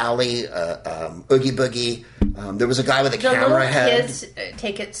like Sally, Oogie Boogie. There was a guy with a camera head. The little kids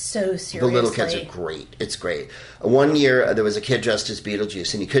take it so seriously. The little kids are great. It's great. One year, there was a kid dressed as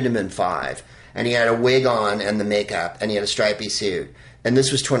Beetlejuice, and he couldn't have been 5. And he had a wig on and the makeup, and he had a stripy suit. And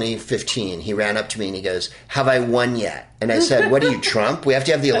this was 2015. He ran up to me and he goes, "Have I won yet?" And I said, "What are you, Trump? We have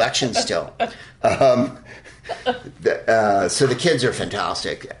to have the election still." So the kids are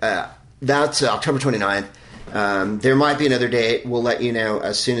fantastic. That's October 29th. There might be another date. We'll let you know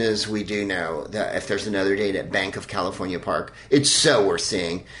as soon as we do know that if there's another date at Bank of California Park. It's so worth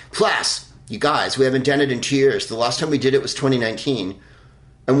seeing. Plus, you guys, we haven't done it in 2 years. The last time we did it was 2019.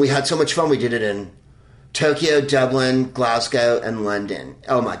 And we had so much fun. We did it in Tokyo, Dublin, Glasgow, and London.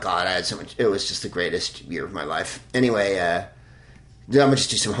 Oh my God, I had so much. It was just the greatest year of my life. Anyway, I'm going to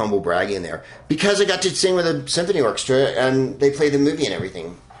just do some humble bragging there. Because I got to sing with a symphony orchestra and they play the movie and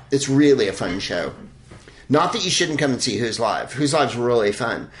everything. It's really a fun show. Not that you shouldn't come and see Who's Live. Who's Live's really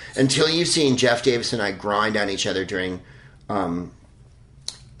fun. Until you've seen Jeff Davis and I grind on each other during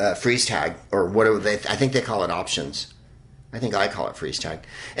freeze tag. Or whatever I think they call it options. I think I call it freeze tag.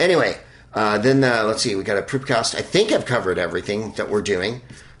 Anyway. Then let's see, we got a Proopcast. I think I've covered everything that we're doing.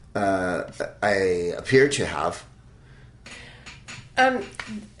 I appear to have.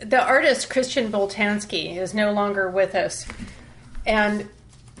 The artist Christian Boltanski is no longer with us. And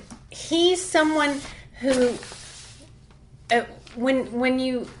he's someone who, when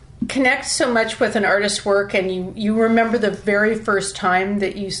you connect so much with an artist's work and you remember the very first time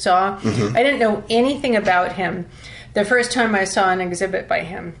that you saw, I didn't know anything about him the first time I saw an exhibit by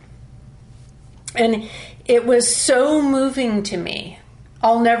him. And it was so moving to me.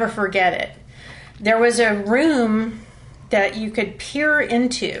 I'll never forget it. There was a room that you could peer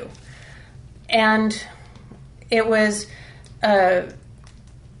into, and it was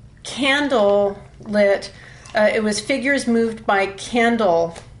candle lit. It was figures moved by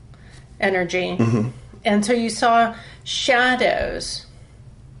candle energy. And so you saw shadows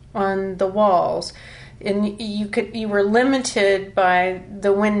on the walls, and you were limited by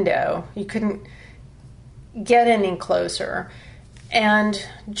the window. You couldn't get any closer, and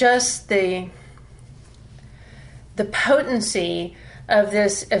just the potency of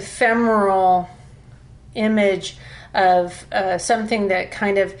this ephemeral image of something that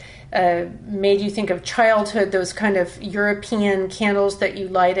kind of made you think of childhood, those kind of European candles that you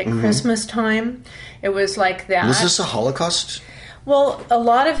light at Christmas time. It was like that. Was this a Holocaust? Well, a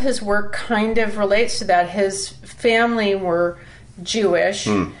lot of his work kind of relates to that. His family were Jewish.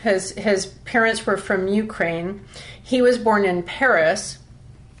 His parents were from Ukraine. He was born in Paris.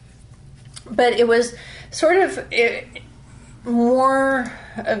 But it was sort of more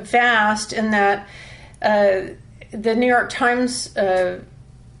vast in that the New York Times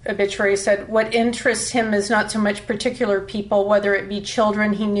obituary said what interests him is not so much particular people, whether it be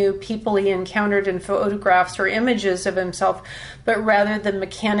children he knew, people he encountered in photographs or images of himself, but rather the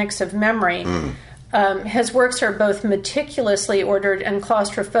mechanics of memory. His works are both meticulously ordered and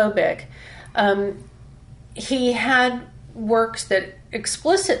claustrophobic. He had works that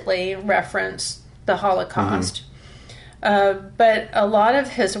explicitly reference the Holocaust. But a lot of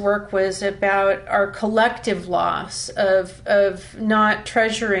his work was about our collective loss of not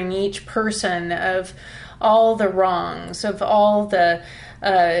treasuring each person, of all the wrongs, of all the...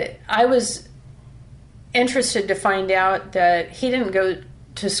 I was interested to find out that he didn't go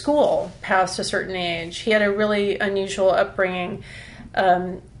to school past a certain age. He had a really unusual upbringing.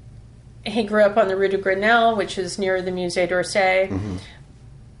 He grew up on the Rue de Grenelle, which is near the Musée d'Orsay,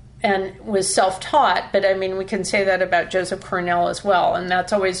 and was self-taught. But I mean, we can say that about Joseph Cornell as well, and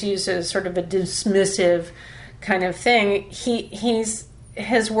that's always used as sort of a dismissive kind of thing.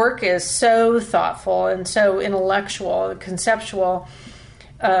 His work is so thoughtful and so intellectual and conceptual,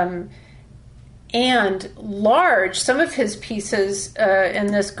 and large. Some of his pieces in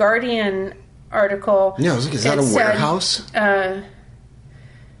this Guardian article... Yeah, is that a warehouse?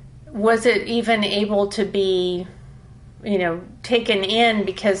 Was it even able to be, taken in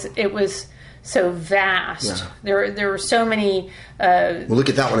because it was so vast? Yeah. There were so many... well, look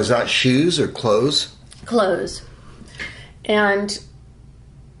at that one. Is that shoes or clothes? Clothes. And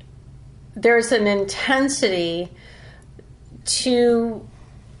there's an intensity to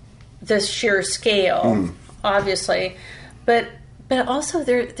this sheer scale, obviously, but also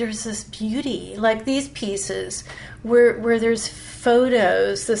there's this beauty, like these pieces where there's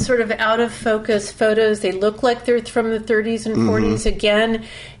photos, the sort of out of focus photos. They look like they're from the 30s and 40s. Again,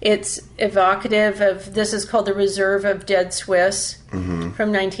 it's evocative of, this is called the Reserve of Dead Swiss from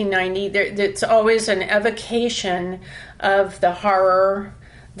 1990. It's always an evocation of the horror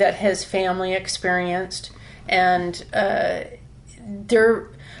that his family experienced, and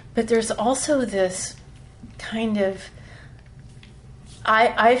but there's also this kind of,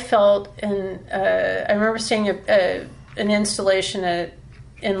 I felt I remember seeing an installation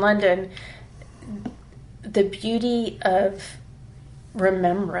in London, the beauty of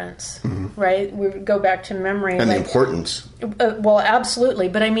remembrance, right? We would go back to memory. And the importance. Well, absolutely.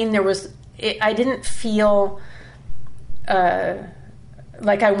 But I mean, I didn't feel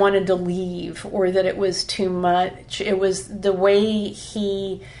like I wanted to leave or that it was too much. It was the way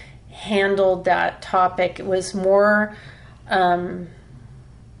he handled that topic. It was more, I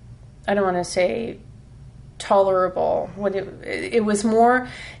don't want to say tolerable. It was more,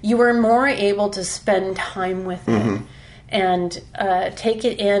 you were more able to spend time with it and take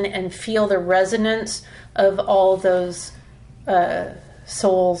it in and feel the resonance of all those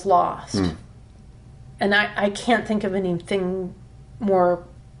souls lost. And I can't think of anything more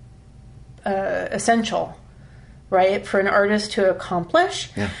essential, right, for an artist to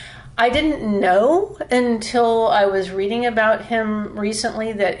accomplish. Yeah. I didn't know until I was reading about him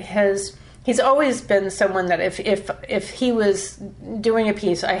recently that he's always been someone that if he was doing a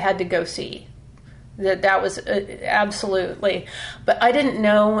piece, I had to go see. That was absolutely. But I didn't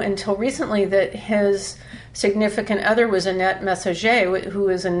know until recently that his significant other was Annette Messager, who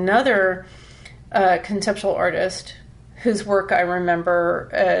is another conceptual artist whose work I remember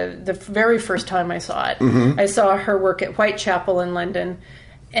the very first time I saw it. I saw her work at Whitechapel in London.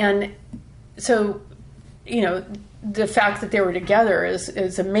 And so, the fact that they were together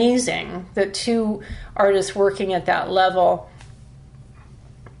is amazing. That two artists working at that level.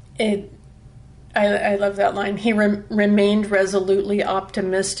 I love that line. He remained resolutely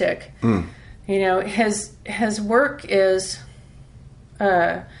optimistic. His work is,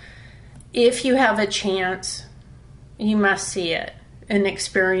 if you have a chance, you must see it and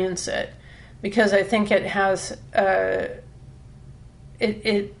experience it, because I think it has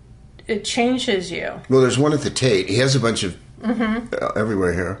it changes you. Well, there's one at the Tate. He has a bunch of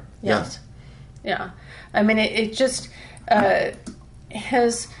everywhere here. Yes, yeah. I mean, it just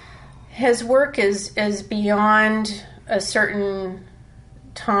his work is beyond a certain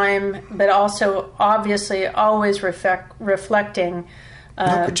time, but also obviously always reflecting.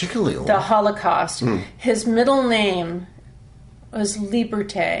 Not particularly old. The Holocaust. His middle name was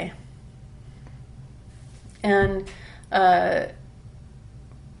Liberté. And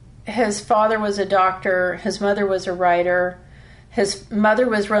his father was a doctor. His mother was a writer. His mother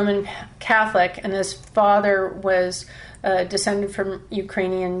was Roman Catholic, and his father was descended from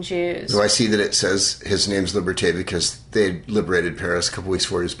Ukrainian Jews. So I see that it says his name's Liberté because they liberated Paris a couple weeks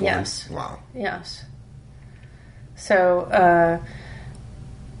before he was born. Yes. Wow. Yes. So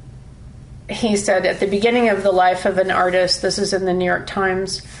he said, at the beginning of the life of an artist, this is in the New York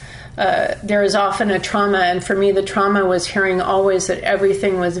Times, there is often a trauma, and for me the trauma was hearing always that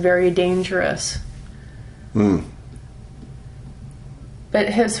everything was very dangerous. But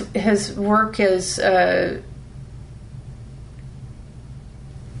his work is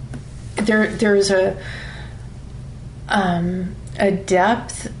there's a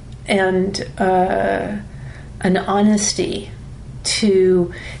depth and an honesty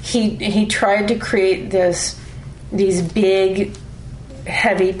to he tried to create these big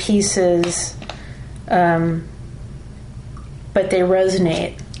heavy pieces, but they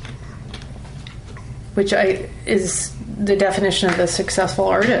resonate, which is the definition of a successful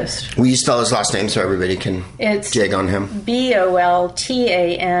artist. Will you spell his last name so everybody can jig on him? Boltanski.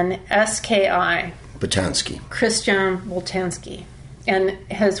 Boltanski. Christian Boltanski. And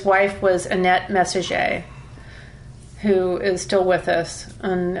his wife was Annette Messager, who is still with us.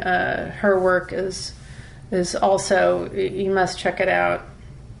 And her work is also, you must check it out.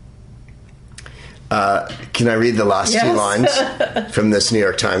 Can I read the last two lines from this New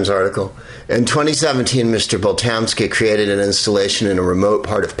York Times article? In 2017, Mr. Boltanski created an installation in a remote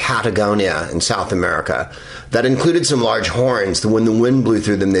part of Patagonia in South America that included some large horns that when the wind blew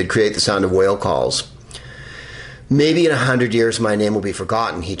through them, they'd create the sound of whale calls. Maybe in 100 years, my name will be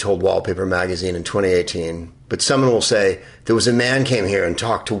forgotten, he told Wallpaper magazine in 2018. But someone will say, there was a man came here and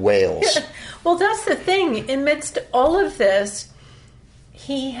talked to whales. Well, that's the thing. Amidst all of this,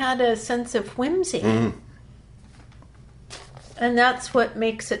 he had a sense of whimsy. Mm-hmm. And that's what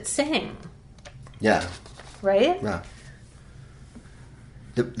makes it sing. Yeah. Right? Yeah.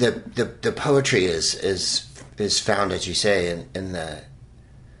 The poetry is found, as you say, in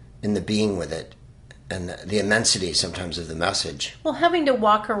the being with it, and the immensity sometimes of the message. Well, having to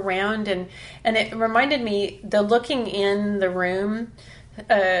walk around and it reminded me, the looking in the room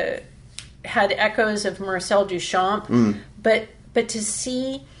had echoes of Marcel Duchamp, but to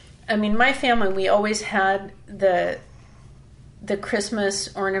see, I mean, my family, we always had the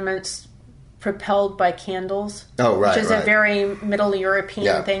Christmas ornaments propelled by candles. Oh, right, which is a very Middle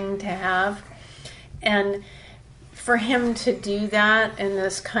European thing to have. And for him to do that and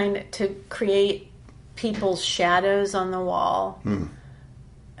this kind of, to create people's shadows on the wall,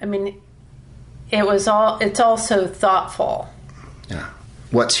 I mean, it's also thoughtful. Yeah.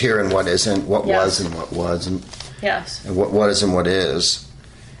 What's here and what isn't, what was and what wasn't. Yes. And what is and what is.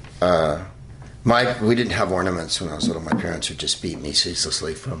 We didn't have ornaments when I was little. My parents would just beat me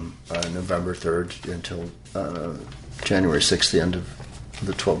ceaselessly from November 3rd until January 6th, the end of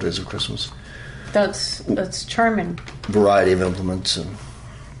the 12 days of Christmas. That's charming. Variety of implements.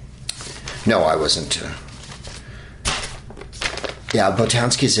 No, I wasn't.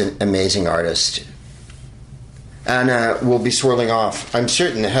 Boltanski's an amazing artist. And we'll be swirling off. I'm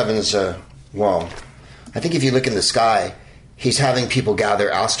certain the heavens, I think if you look in the sky, he's having people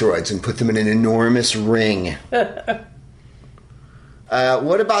gather asteroids and put them in an enormous ring.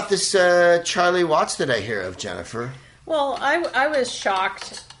 What about this Charlie Watts that I hear of, Jennifer? Well, I was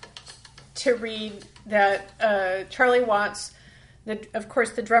shocked to read that Charlie Watts, of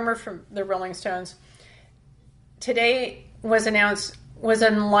course, the drummer from the Rolling Stones, today was announced was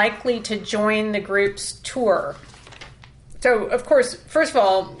unlikely to join the group's tour. So, of course, first of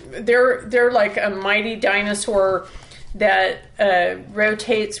all, they're like a mighty dinosaur that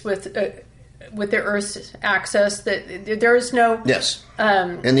rotates with the Earth's axis. That there is no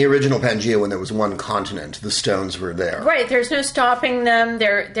in the original Pangea, when there was one continent, the Stones were there. Right. There's no stopping them.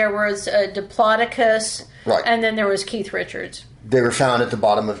 There was Diplodocus, right, and then there was Keith Richards. They were found at the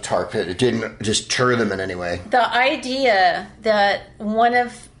bottom of the tar pit. It didn't just tur them in any way. The idea that one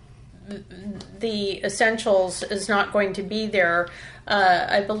of the essentials is not going to be there,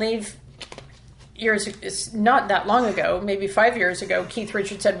 I believe it's not that long ago, maybe 5 years ago, Keith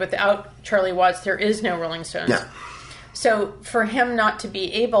Richards said, without Charlie Watts, there is no Rolling Stones. Yeah. So for him not to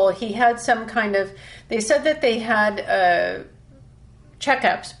be able, he had some kind of, they said that they had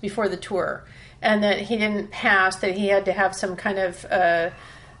checkups before the tour, and that he didn't pass, that he had to have some kind of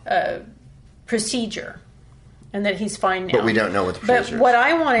procedure, and that he's fine now. But we don't know what the procedure is. But what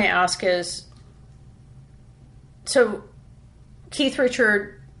I want to ask is, so Keith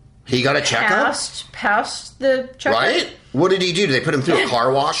Richards, he got a checkup? Passed the checkup? Right? What did he do? Did they put him through a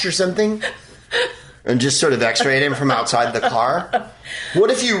car wash or something? And just sort of x-rayed him from outside the car?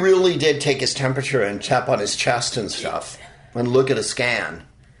 What if you really did take his temperature and tap on his chest and stuff and look at a scan?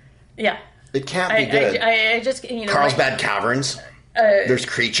 Yeah. It can't be good. I just, Carlsbad Caverns. There's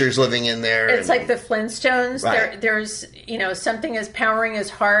creatures living in there. It's like the Flintstones. Right. There's, something is powering his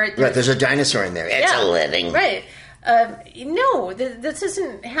heart. There's a dinosaur in there. It's a living. Right. No, this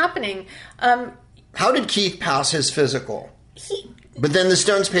isn't happening. How did Keith pass his physical? But then the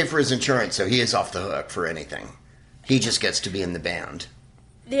Stones pay for his insurance, so he is off the hook for anything. He just gets to be in the band.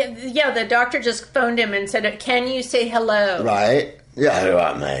 Yeah, the doctor just phoned him and said, "Can you say hello?" Right.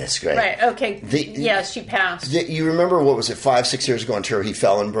 Yeah, that's great. Right, okay. Yes, she passed. You remember, 5-6 years ago on tour, he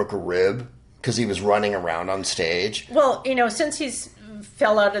fell and broke a rib because he was running around on stage? Well, since he's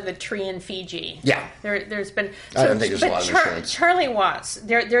fell out of the tree in Fiji. Yeah. There's been... I don't think there's a lot of insurance. Charlie Watts.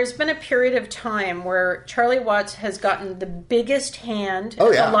 There's been a period of time where Charlie Watts has gotten the biggest hand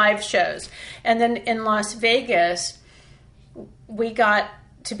at the live shows. And then in Las Vegas, we got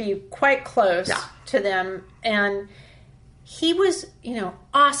to be quite close to them. And he was,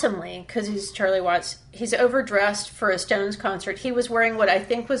 awesomely, because he's Charlie Watts, he's overdressed for a Stones concert. He was wearing what I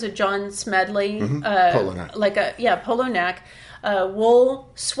think was a John Smedley, polo neck. Polo neck, wool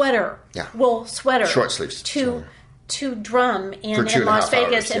sweater. Yeah. Wool sweater. Short sleeves. To drum in Las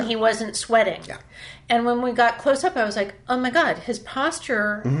Vegas, and he wasn't sweating. Yeah. And when we got close up, I was like, oh my God, his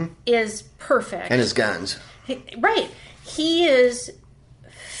posture is perfect. And his guns. He is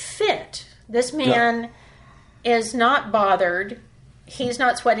fit. This man is not bothered. He's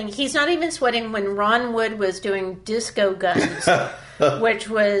not sweating. He's not even sweating when Ron Wood was doing disco guns, which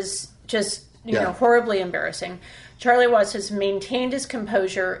was just, horribly embarrassing. Charlie Watts has maintained his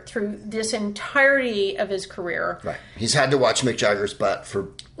composure through this entirety of his career. Right. He's had to watch Mick Jagger's butt for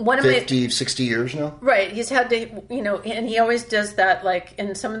 60 years now. Right. He's had to, and he always does that, like,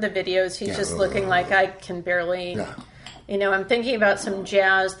 in some of the videos, he's just looking like I can barely... No. I'm thinking about some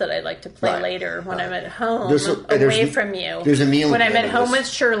jazz that I'd like to play later when I'm at home, away from you. There's a meal when I'm at home with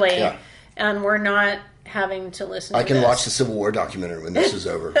Shirley, and we're not having to listen to I can watch the Civil War documentary when this is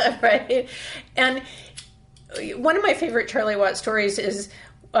over. Right. And one of my favorite Charlie Watts stories is,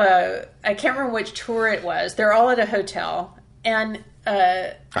 I can't remember which tour it was. They're all at a hotel. And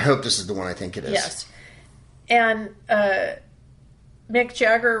I hope this is the one I think it is. Yes. And Mick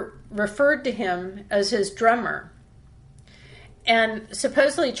Jagger referred to him as his drummer. And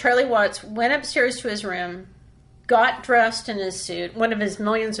supposedly Charlie Watts went upstairs to his room, got dressed in his suit, one of his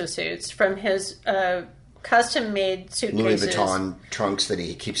millions of suits, from his custom-made suitcases. Louis Vuitton trunks that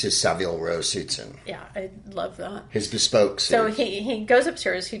he keeps his Savile Row suits in. Yeah, I love that. His bespoke suit. So he goes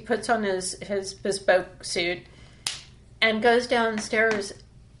upstairs, he puts on his bespoke suit, and goes downstairs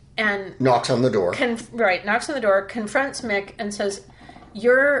and... knocks on the door. Knocks on the door, confronts Mick, and says,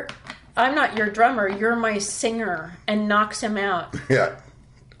 I'm not your drummer, you're my singer, and knocks him out. Yeah.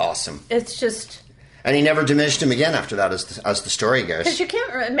 Awesome. It's just... And he never diminished him again after that, as the story goes. Because you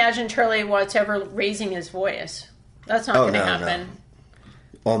can't imagine Charlie Watts ever raising his voice. That's not going to happen.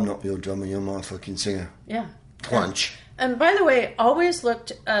 No. I'm not your drummer, you're my fucking singer. Yeah. Plunge. And by the way, always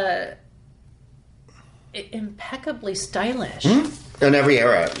looked impeccably stylish. In every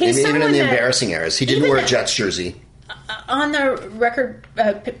era. Even in the embarrassing eras. He didn't wear a Jets jersey. On the record,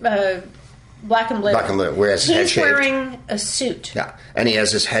 Black and Blue. Black and Blue, whereas he's head shaved. Wearing a suit. Yeah, and he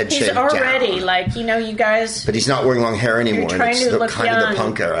has his head shaved down. He's already, down. you guys... But he's not wearing long hair anymore. You're trying to look kind young. of the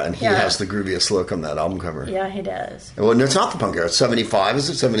punk era, and he has the grooviest look on that album cover. Yeah, he does. Well, no, it's not the punk era. It's 75, is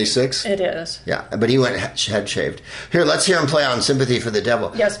it? 76? It is. Yeah, but he went head shaved. Here, let's hear him play on Sympathy for the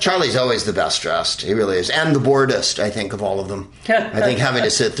Devil. Yes. Charlie's always the best dressed. He really is. And the boredest, I think, of all of them. I think having to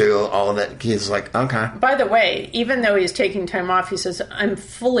sit through all of it, he's like, okay. By the way, even though he's taking time off, he says, I'm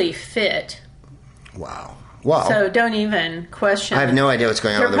fully fit. Wow. So don't even question. I have no idea what's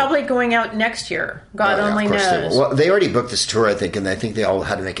going on. They're probably going out next year. God only knows. Well, they already booked this tour, I think, and I think they all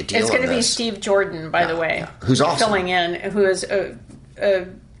had to make a deal on this. It's going to be Steve Jordan, by the way. Yeah. Who's awesome. Filling in, who is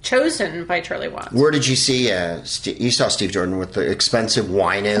chosen by Charlie Watts. Where did you see, you saw Steve Jordan with the Expensive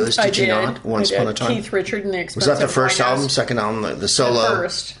Winos, did you not? Once upon a time? Keith Richard and the Expensive Was that the first Winos. album, second album, the solo? The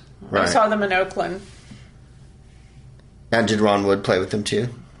first. Right. I saw them in Oakland. And did Ron Wood play with them too?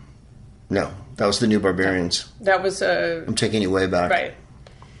 No. That was the New Barbarians. That was I'm taking you way back. Right.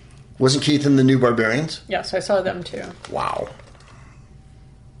 Wasn't Keith in the New Barbarians? Yes, I saw them too. Wow.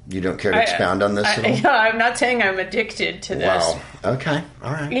 You don't care to expound on this at all? Yeah, I'm not saying I'm addicted to this. Wow. Okay.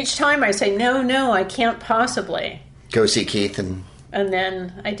 All right. Each time I say, no, I can't possibly. Go see Keith and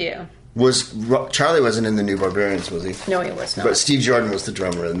then I do. Charlie wasn't in the New Barbarians, was he? No, he was not. But Steve Jordan was the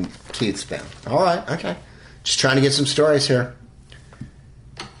drummer in Keith's band. All right. Okay. Just trying to get some stories here.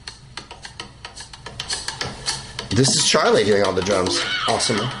 This is Charlie doing all the drums.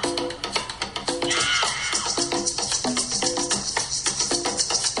 Awesome.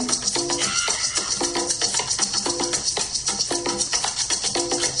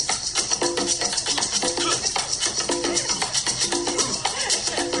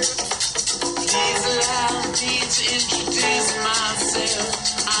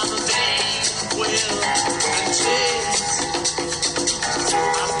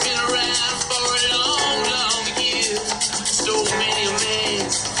 I've been around for a long, long year. Stole many a man.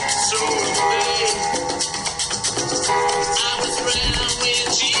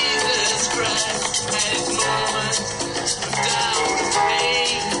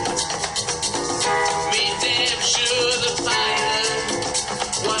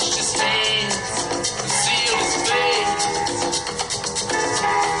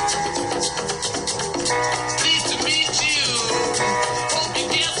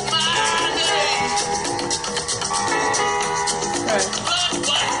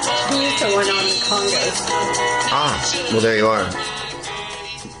 also went on the Congos. Ah, well, there you are.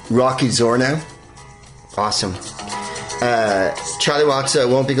 Rocky Zorno. Awesome. Charlie Watts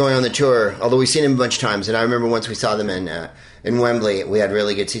won't be going on the tour, although we've seen him a bunch of times. And I remember once we saw them in Wembley, we had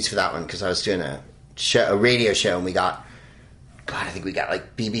really good seats for that one because I was doing a radio show, and we got, I think we got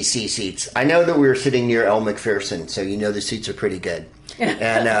like BBC seats. I know that we were sitting near Elle Macpherson, so you know the seats are pretty good.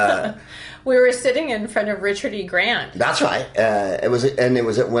 And we were sitting in front of Richard E. Grant. That's right. It was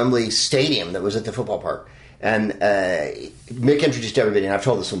at Wembley Stadium. That was at the football park. And Mick introduced everybody, and I've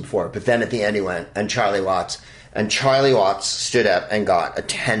told this one before, but then at the end he went, and Charlie Watts stood up and got a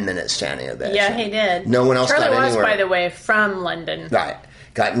 10-minute standing ovation. Yeah, he did. No one else Charlie got Watts, anywhere. by the way, from London. Right.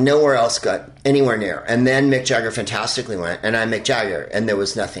 Got nowhere else, got anywhere near. And then Mick Jagger fantastically went, and I'm Mick Jagger, and there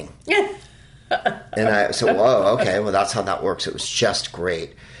was nothing. And I said, whoa, okay, well, that's how that works. It was just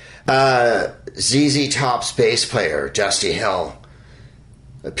great. ZZ Top's bass player, Dusty Hill,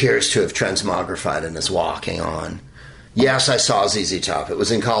 appears to have transmogrified and is walking on. Yes, I saw ZZ Top. It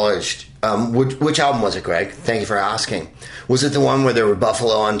was in college. Which album was it, Greg? Thank you for asking. Was it the one where there were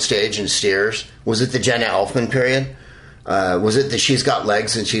buffalo on stage and steers? Was it the Jenna Elfman period? Was it the She's Got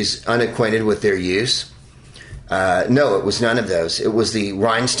Legs and She's Unacquainted with Their Use? No, it was none of those. It was the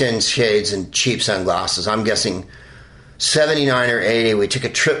rhinestone shades and cheap sunglasses. I'm guessing 79 or 80. We took a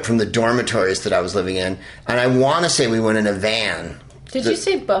trip from the dormitories that I was living in, and I want to say we went in a van. Did you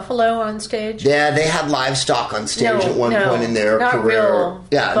say buffalo on stage? Yeah, they had livestock on stage at one point in their not career. Real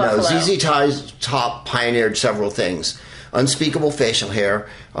yeah, buffalo. no, ZZ Top pioneered several things. Unspeakable facial hair,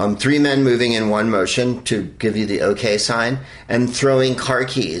 3 men moving in one motion to give you the okay sign, and throwing car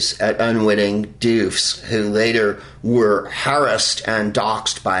keys at unwitting doofs who later were harassed and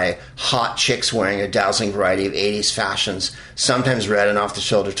doxxed by hot chicks wearing a dazzling variety of 80s fashions, sometimes red and off the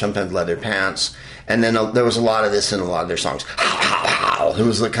shoulder, sometimes leather pants. And then there was a lot of this in a lot of their songs. It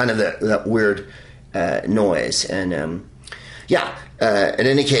was kind of that weird noise. And in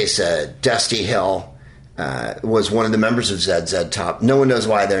any case, Dusty Hill was one of the members of ZZ Top. No one knows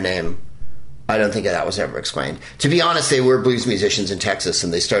why their name. I don't think that was ever explained. To be honest, they were blues musicians in Texas,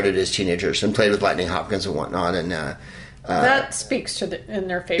 and they started as teenagers and played with Lightning Hopkins and whatnot. And that speaks to in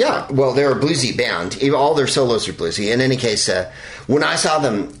their favor. Yeah, well, they're a bluesy band. All their solos are bluesy. In any case, when I saw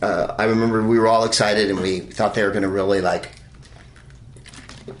them, I remember we were all excited, and we thought they were going to really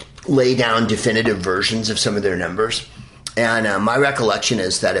lay down definitive versions of some of their numbers. And my recollection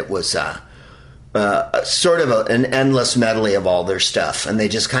is that it was sort of an endless medley of all their stuff, and they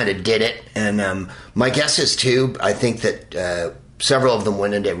just kind of did it. And my guess is, too, I think that several of them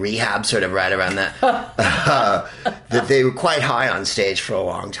went into rehab sort of right around that, that they were quite high on stage for a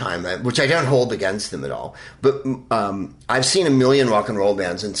long time, which I don't hold against them at all. But I've seen a million rock and roll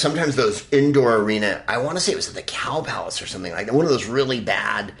bands, and sometimes those indoor arena, I want to say it was at the Cow Palace or something like that, one of those really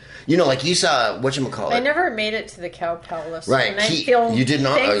bad, like you saw, whatchamacallit. I never made it to the Cow Palace. Right. And I feel you did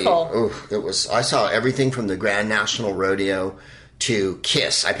not? thankful. I saw everything from the Grand National Rodeo to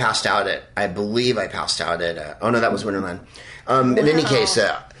Kiss. I believe I passed out at, oh no, that was Winterland. In any case,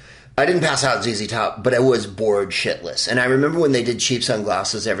 I didn't pass out at ZZ Top, but I was bored shitless. And I remember when they did cheap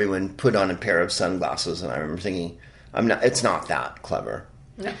sunglasses, everyone put on a pair of sunglasses, and I remember thinking, it's not that clever.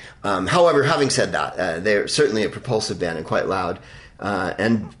 No. However, having said that, they're certainly a propulsive band and quite loud.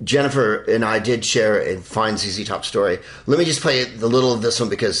 And Jennifer and I did share a fine ZZ Top story. Let me just play the little of this one,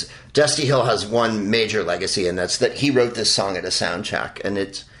 because Dusty Hill has one major legacy, and that's that he wrote this song at a sound check, and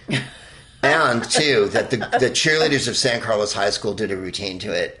it's... And, too, that the cheerleaders of San Carlos High School did a routine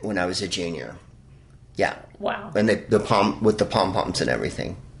to it when I was a junior. Yeah. Wow. And with the pom-poms and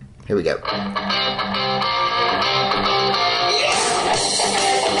everything. Here we go.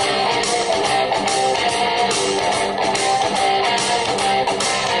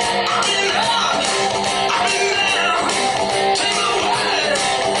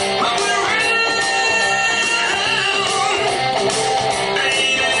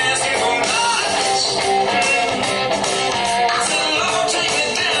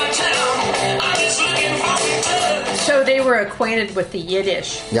 Acquainted with the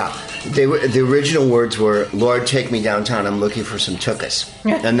Yiddish. Yeah. The original words were, Lord, take me downtown, I'm looking for some tuchus.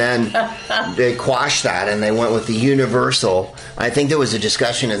 And then they quashed that, and they went with the universal. I think there was a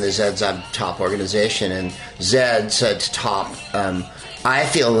discussion in the ZZ Top organization, and Zed said to Top, I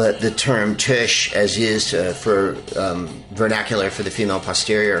feel that the term tush, as used for vernacular for the female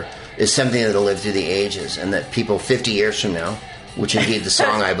posterior, is something that will live through the ages, and that people 50 years from now, which indeed the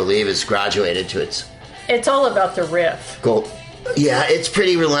song, I believe, is graduated to its... It's all about the riff. Goal. Yeah, it's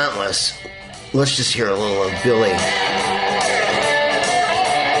pretty relentless. Let's just hear a little of Billy.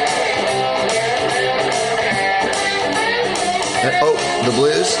 The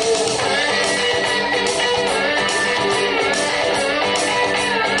blues.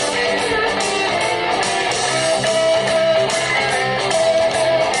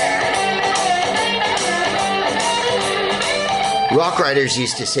 rock writers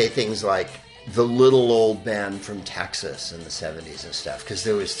used to say things like the little old band from Texas in the 70s and stuff, because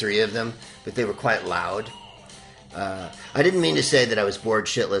there was 3 of them, but they were quite loud. I didn't mean to say that I was bored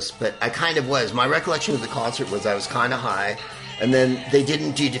shitless, but I kind of was. My recollection of the concert was I was kind of high, and then they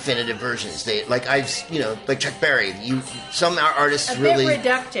didn't do definitive versions. They like Chuck Berry. Some artists really bit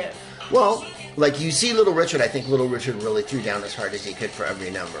reductive. Well, like you see Little Richard. I think Little Richard really threw down as hard as he could for every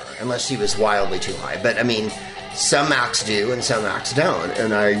number, unless he was wildly too high. But I mean, some acts do and some acts don't,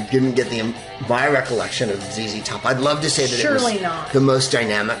 and I didn't get my recollection of ZZ Top. I'd love to say that Surely it was not. the most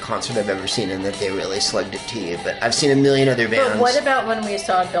dynamic concert I've ever seen, and that they really slugged it to you. But I've seen a million other bands. But what about when we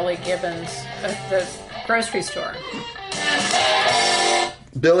saw Billy Gibbons at the grocery store?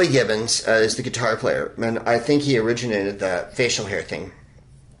 Billy Gibbons is the guitar player, and I think he originated the facial hair thing.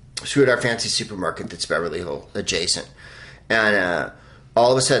 So we're at our fancy supermarket that's Beverly Hills adjacent, and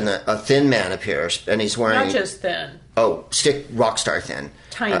all of a sudden a thin man appears, and he's wearing... Not just thin. Oh, stick rock star thin.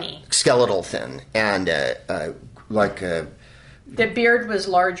 Tiny. Skeletal thin, and the beard was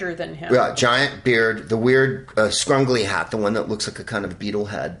larger than him. Yeah, giant beard, the weird scrungly hat, the one that looks like a kind of beetle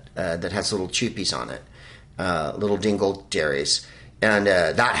head that has little chuppies on it, little dingleberries, and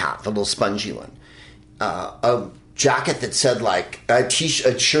that hat, the little spongy one. A jacket that said like a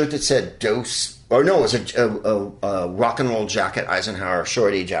shirt that said Dose, or no, it was a rock and roll jacket, Eisenhower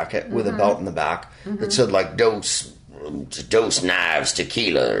shorty jacket with a belt in the back that said like Dose knives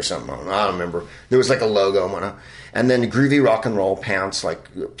tequila or something. I don't remember. There was like a logo on it, and then groovy rock and roll pants, like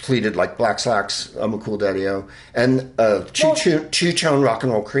pleated like black slacks. I'm a cool daddy-o, and two-tone rock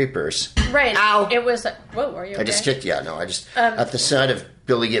and roll creepers. Right. Ow! It was. Whoa, are you okay? I just kicked. Yeah, no, I just at the sight of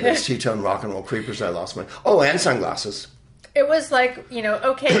Billy Gibbons two-tone rock and roll creepers, I lost my... Oh, and sunglasses. It was like,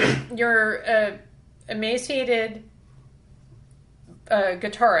 okay, you're emaciated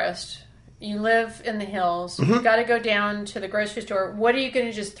guitarist. You live in the hills. You got to go down to the grocery store. What are you going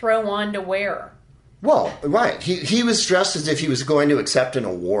to just throw on to wear? Well, right. He was dressed as if he was going to accept an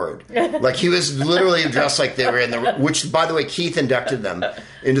award. Like, he was literally dressed like they were in the... Which, by the way, Keith inducted them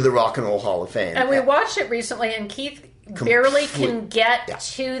into the Rock and Roll Hall of Fame. And we watched it recently, and Keith barely can get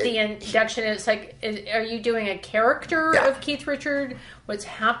to the induction. It's like, are you doing a character of Keith Richard? What's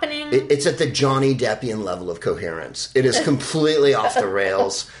happening? It's at the Johnny Deppian level of coherence. It is completely off the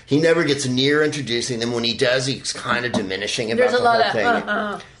rails. He never gets near introducing them. When he does, he's kind of diminishing about There's a the lot whole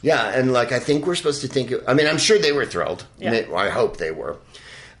thing. Yeah, and like I think we're supposed to think... I'm sure they were thrilled. Yeah. I hope they were.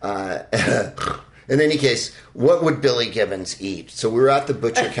 In any case, what would Billy Gibbons eat? So we were at the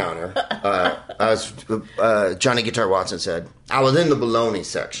butcher counter. Johnny Guitar Watson said, I was in the bologna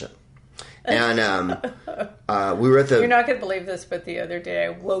section. And we were at the... You're not going to believe this, but the other day I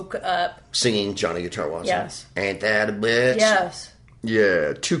woke up... Singing Johnny Guitar Watson. Yes. Ain't that a bitch? Yes.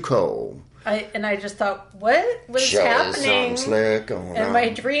 Yeah, too cold. I just thought, what was happening in my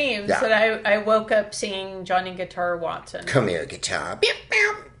dreams? Yeah. That I woke up singing Johnny Guitar Watson. Come here, guitar. Beep, beep.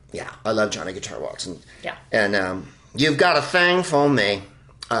 Yeah, I love Johnny Guitar Watson. Yeah. And you've got a thing for me.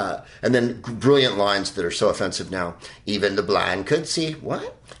 And then brilliant lines that are so offensive now. Even the blind could see.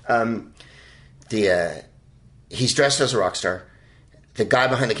 What? He's dressed as a rock star. The guy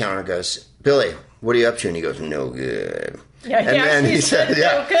behind the counter goes, Billy, what are you up to? And he goes, no good. Yeah, and then he said,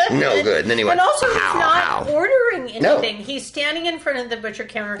 no good. And then he went, and also he's not ordering anything. No. He's standing in front of the butcher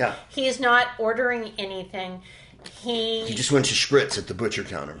counter. Yeah. He's not ordering anything. He just went to Spritz at the butcher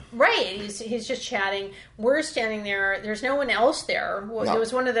counter. Right. He's just chatting. We're standing there. There's no one else there. No. It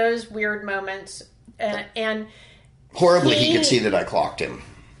was one of those weird moments. And horribly, he could see that I clocked him.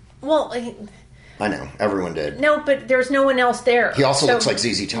 Well, I know. Everyone did. No, but there's no one else there. He also looks like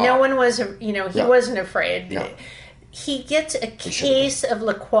ZZ Top. No one was, he wasn't afraid. No. He gets a case of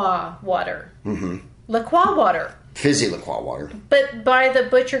La Croix water. Mm-hmm. La Croix water. Fizzy La Croix water. But by the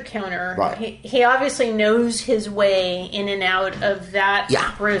butcher counter, right. he obviously knows his way in and out of that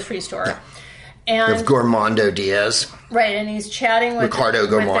grocery store. Yeah. And of Gormando Diaz. Right, and he's chatting with Ricardo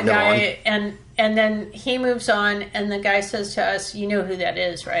Gormando the guy, and then he moves on, and the guy says to us, you know who that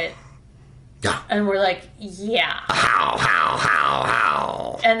is, right? Yeah. And we're like, yeah.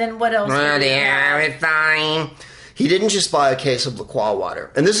 How. And then what else? Everything. He didn't just buy a case of La Croix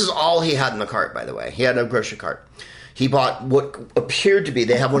water. And this is all he had in the cart, by the way. He had no grocery cart. He bought what appeared to be,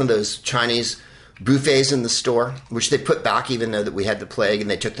 they have one of those Chinese buffets in the store, which they put back even though that we had the plague and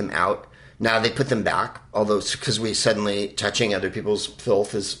they took them out. Now they put them back, although it's because we suddenly touching other people's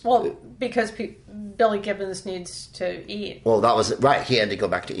filth is... Well, because Billy Gibbons needs to eat. Well, that was it. Right. He had to go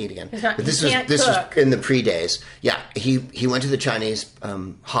back to eat again. But this was in the pre-days. Yeah. He went to the Chinese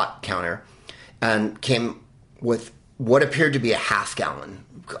hot counter and came with what appeared to be a half gallon,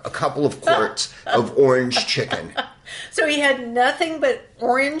 a couple of quarts of orange chicken. So he had nothing but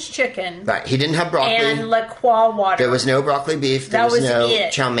orange chicken. Right. He didn't have broccoli. And La Croix water. There was no broccoli beef. There was no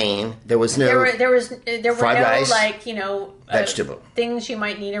chow mein. There was no there were no rice, like, vegetable things you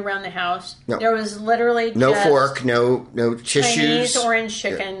might need around the house. No. There was literally no just fork, no tissues. Chinese orange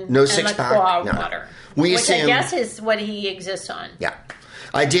chicken, no and six La pack. Croix No. water. We which assume, I guess is what he exists on. Yeah.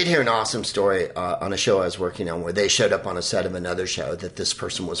 I did hear an awesome story on a show I was working on where they showed up on a set of another show that this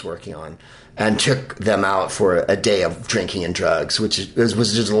person was working on and took them out for a day of drinking and drugs, which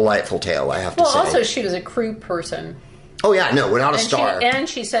was just a delightful tale, I have to say. Well, also she was a crew person. Oh, yeah, no, without a star. And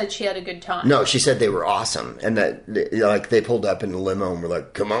she said she had a good time. No, she said they were awesome. And that, they pulled up in the limo and were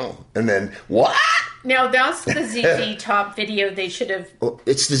like, come on. And then, what? Now, that's the ZZ Top video they should have... Well,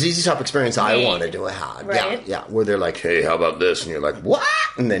 it's the ZZ Top experience I wanted to have. Right? Yeah, where they're like, hey, how about this? And you're like, what?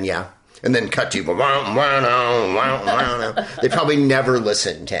 And then, and then cut to... They probably never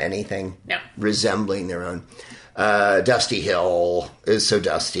listened to anything resembling their own. Dusty Hill is so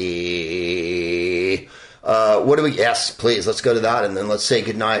dusty. What do we... Yes, please, let's go to that, and then let's say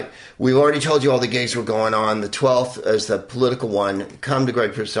goodnight. We've already told you all the gigs were going on. The 12th is the political one. Come to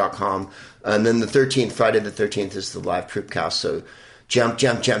gregproops.com. And then the 13th, Friday the 13th, is the live Proopcast. So jump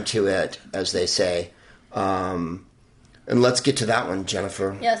to it, as they say. And let's get to that one,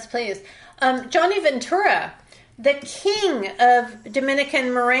 Jennifer. Yes, please. Johnny Ventura, the king of Dominican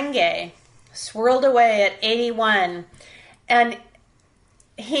merengue, swirled away at 81. And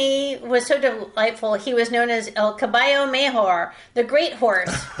he was so delightful. He was known as El Caballo Mejor, the great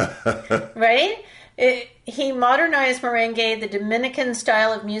horse, right? He modernized merengue, the Dominican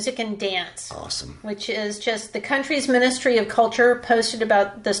style of music and dance. Awesome. Which is just the country's Ministry of Culture posted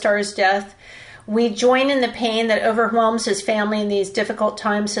about the star's death. We join in the pain that overwhelms his family in these difficult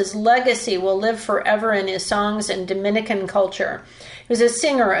times. His legacy will live forever in his songs and Dominican culture. He was a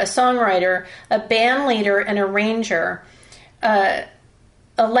singer, a songwriter, a band leader, and arranger. A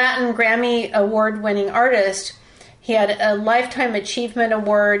Latin Grammy Award-winning artist. He had a Lifetime Achievement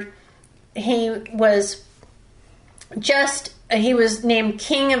Award. He was named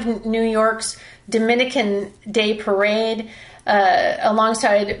King of New York's Dominican Day Parade,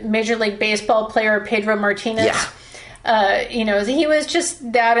 alongside Major League Baseball player Pedro Martinez. Yeah. He was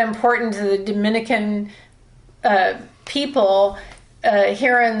just that important to the Dominican people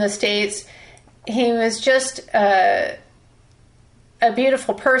here in the States. He was just a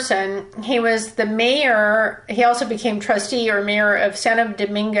beautiful person. He was the mayor. He also became trustee or mayor of Santo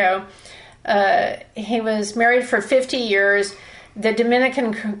Domingo. He was married for 50 years. The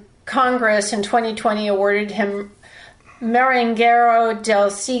Dominican Congress in 2020 awarded him Merenguero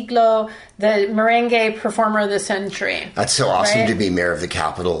del Siglo, the merengue performer of the century. That's so awesome to be mayor of the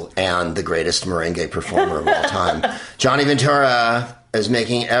capital and the greatest merengue performer of all time. Johnny Ventura is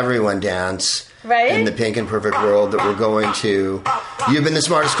making everyone dance. Right? In the pink and perfect world that we're going to. You've been the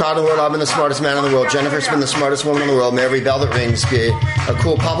smartest crowd in the world. I've been the smartest man in the world. Jennifer's been the smartest woman in the world. May every bell that rings be a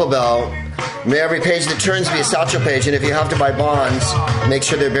cool papa bell. May every page that turns be a satchel page. And if you have to buy bonds, make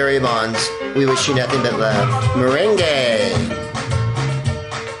sure they're berry bonds. We wish you nothing but love. Merengue.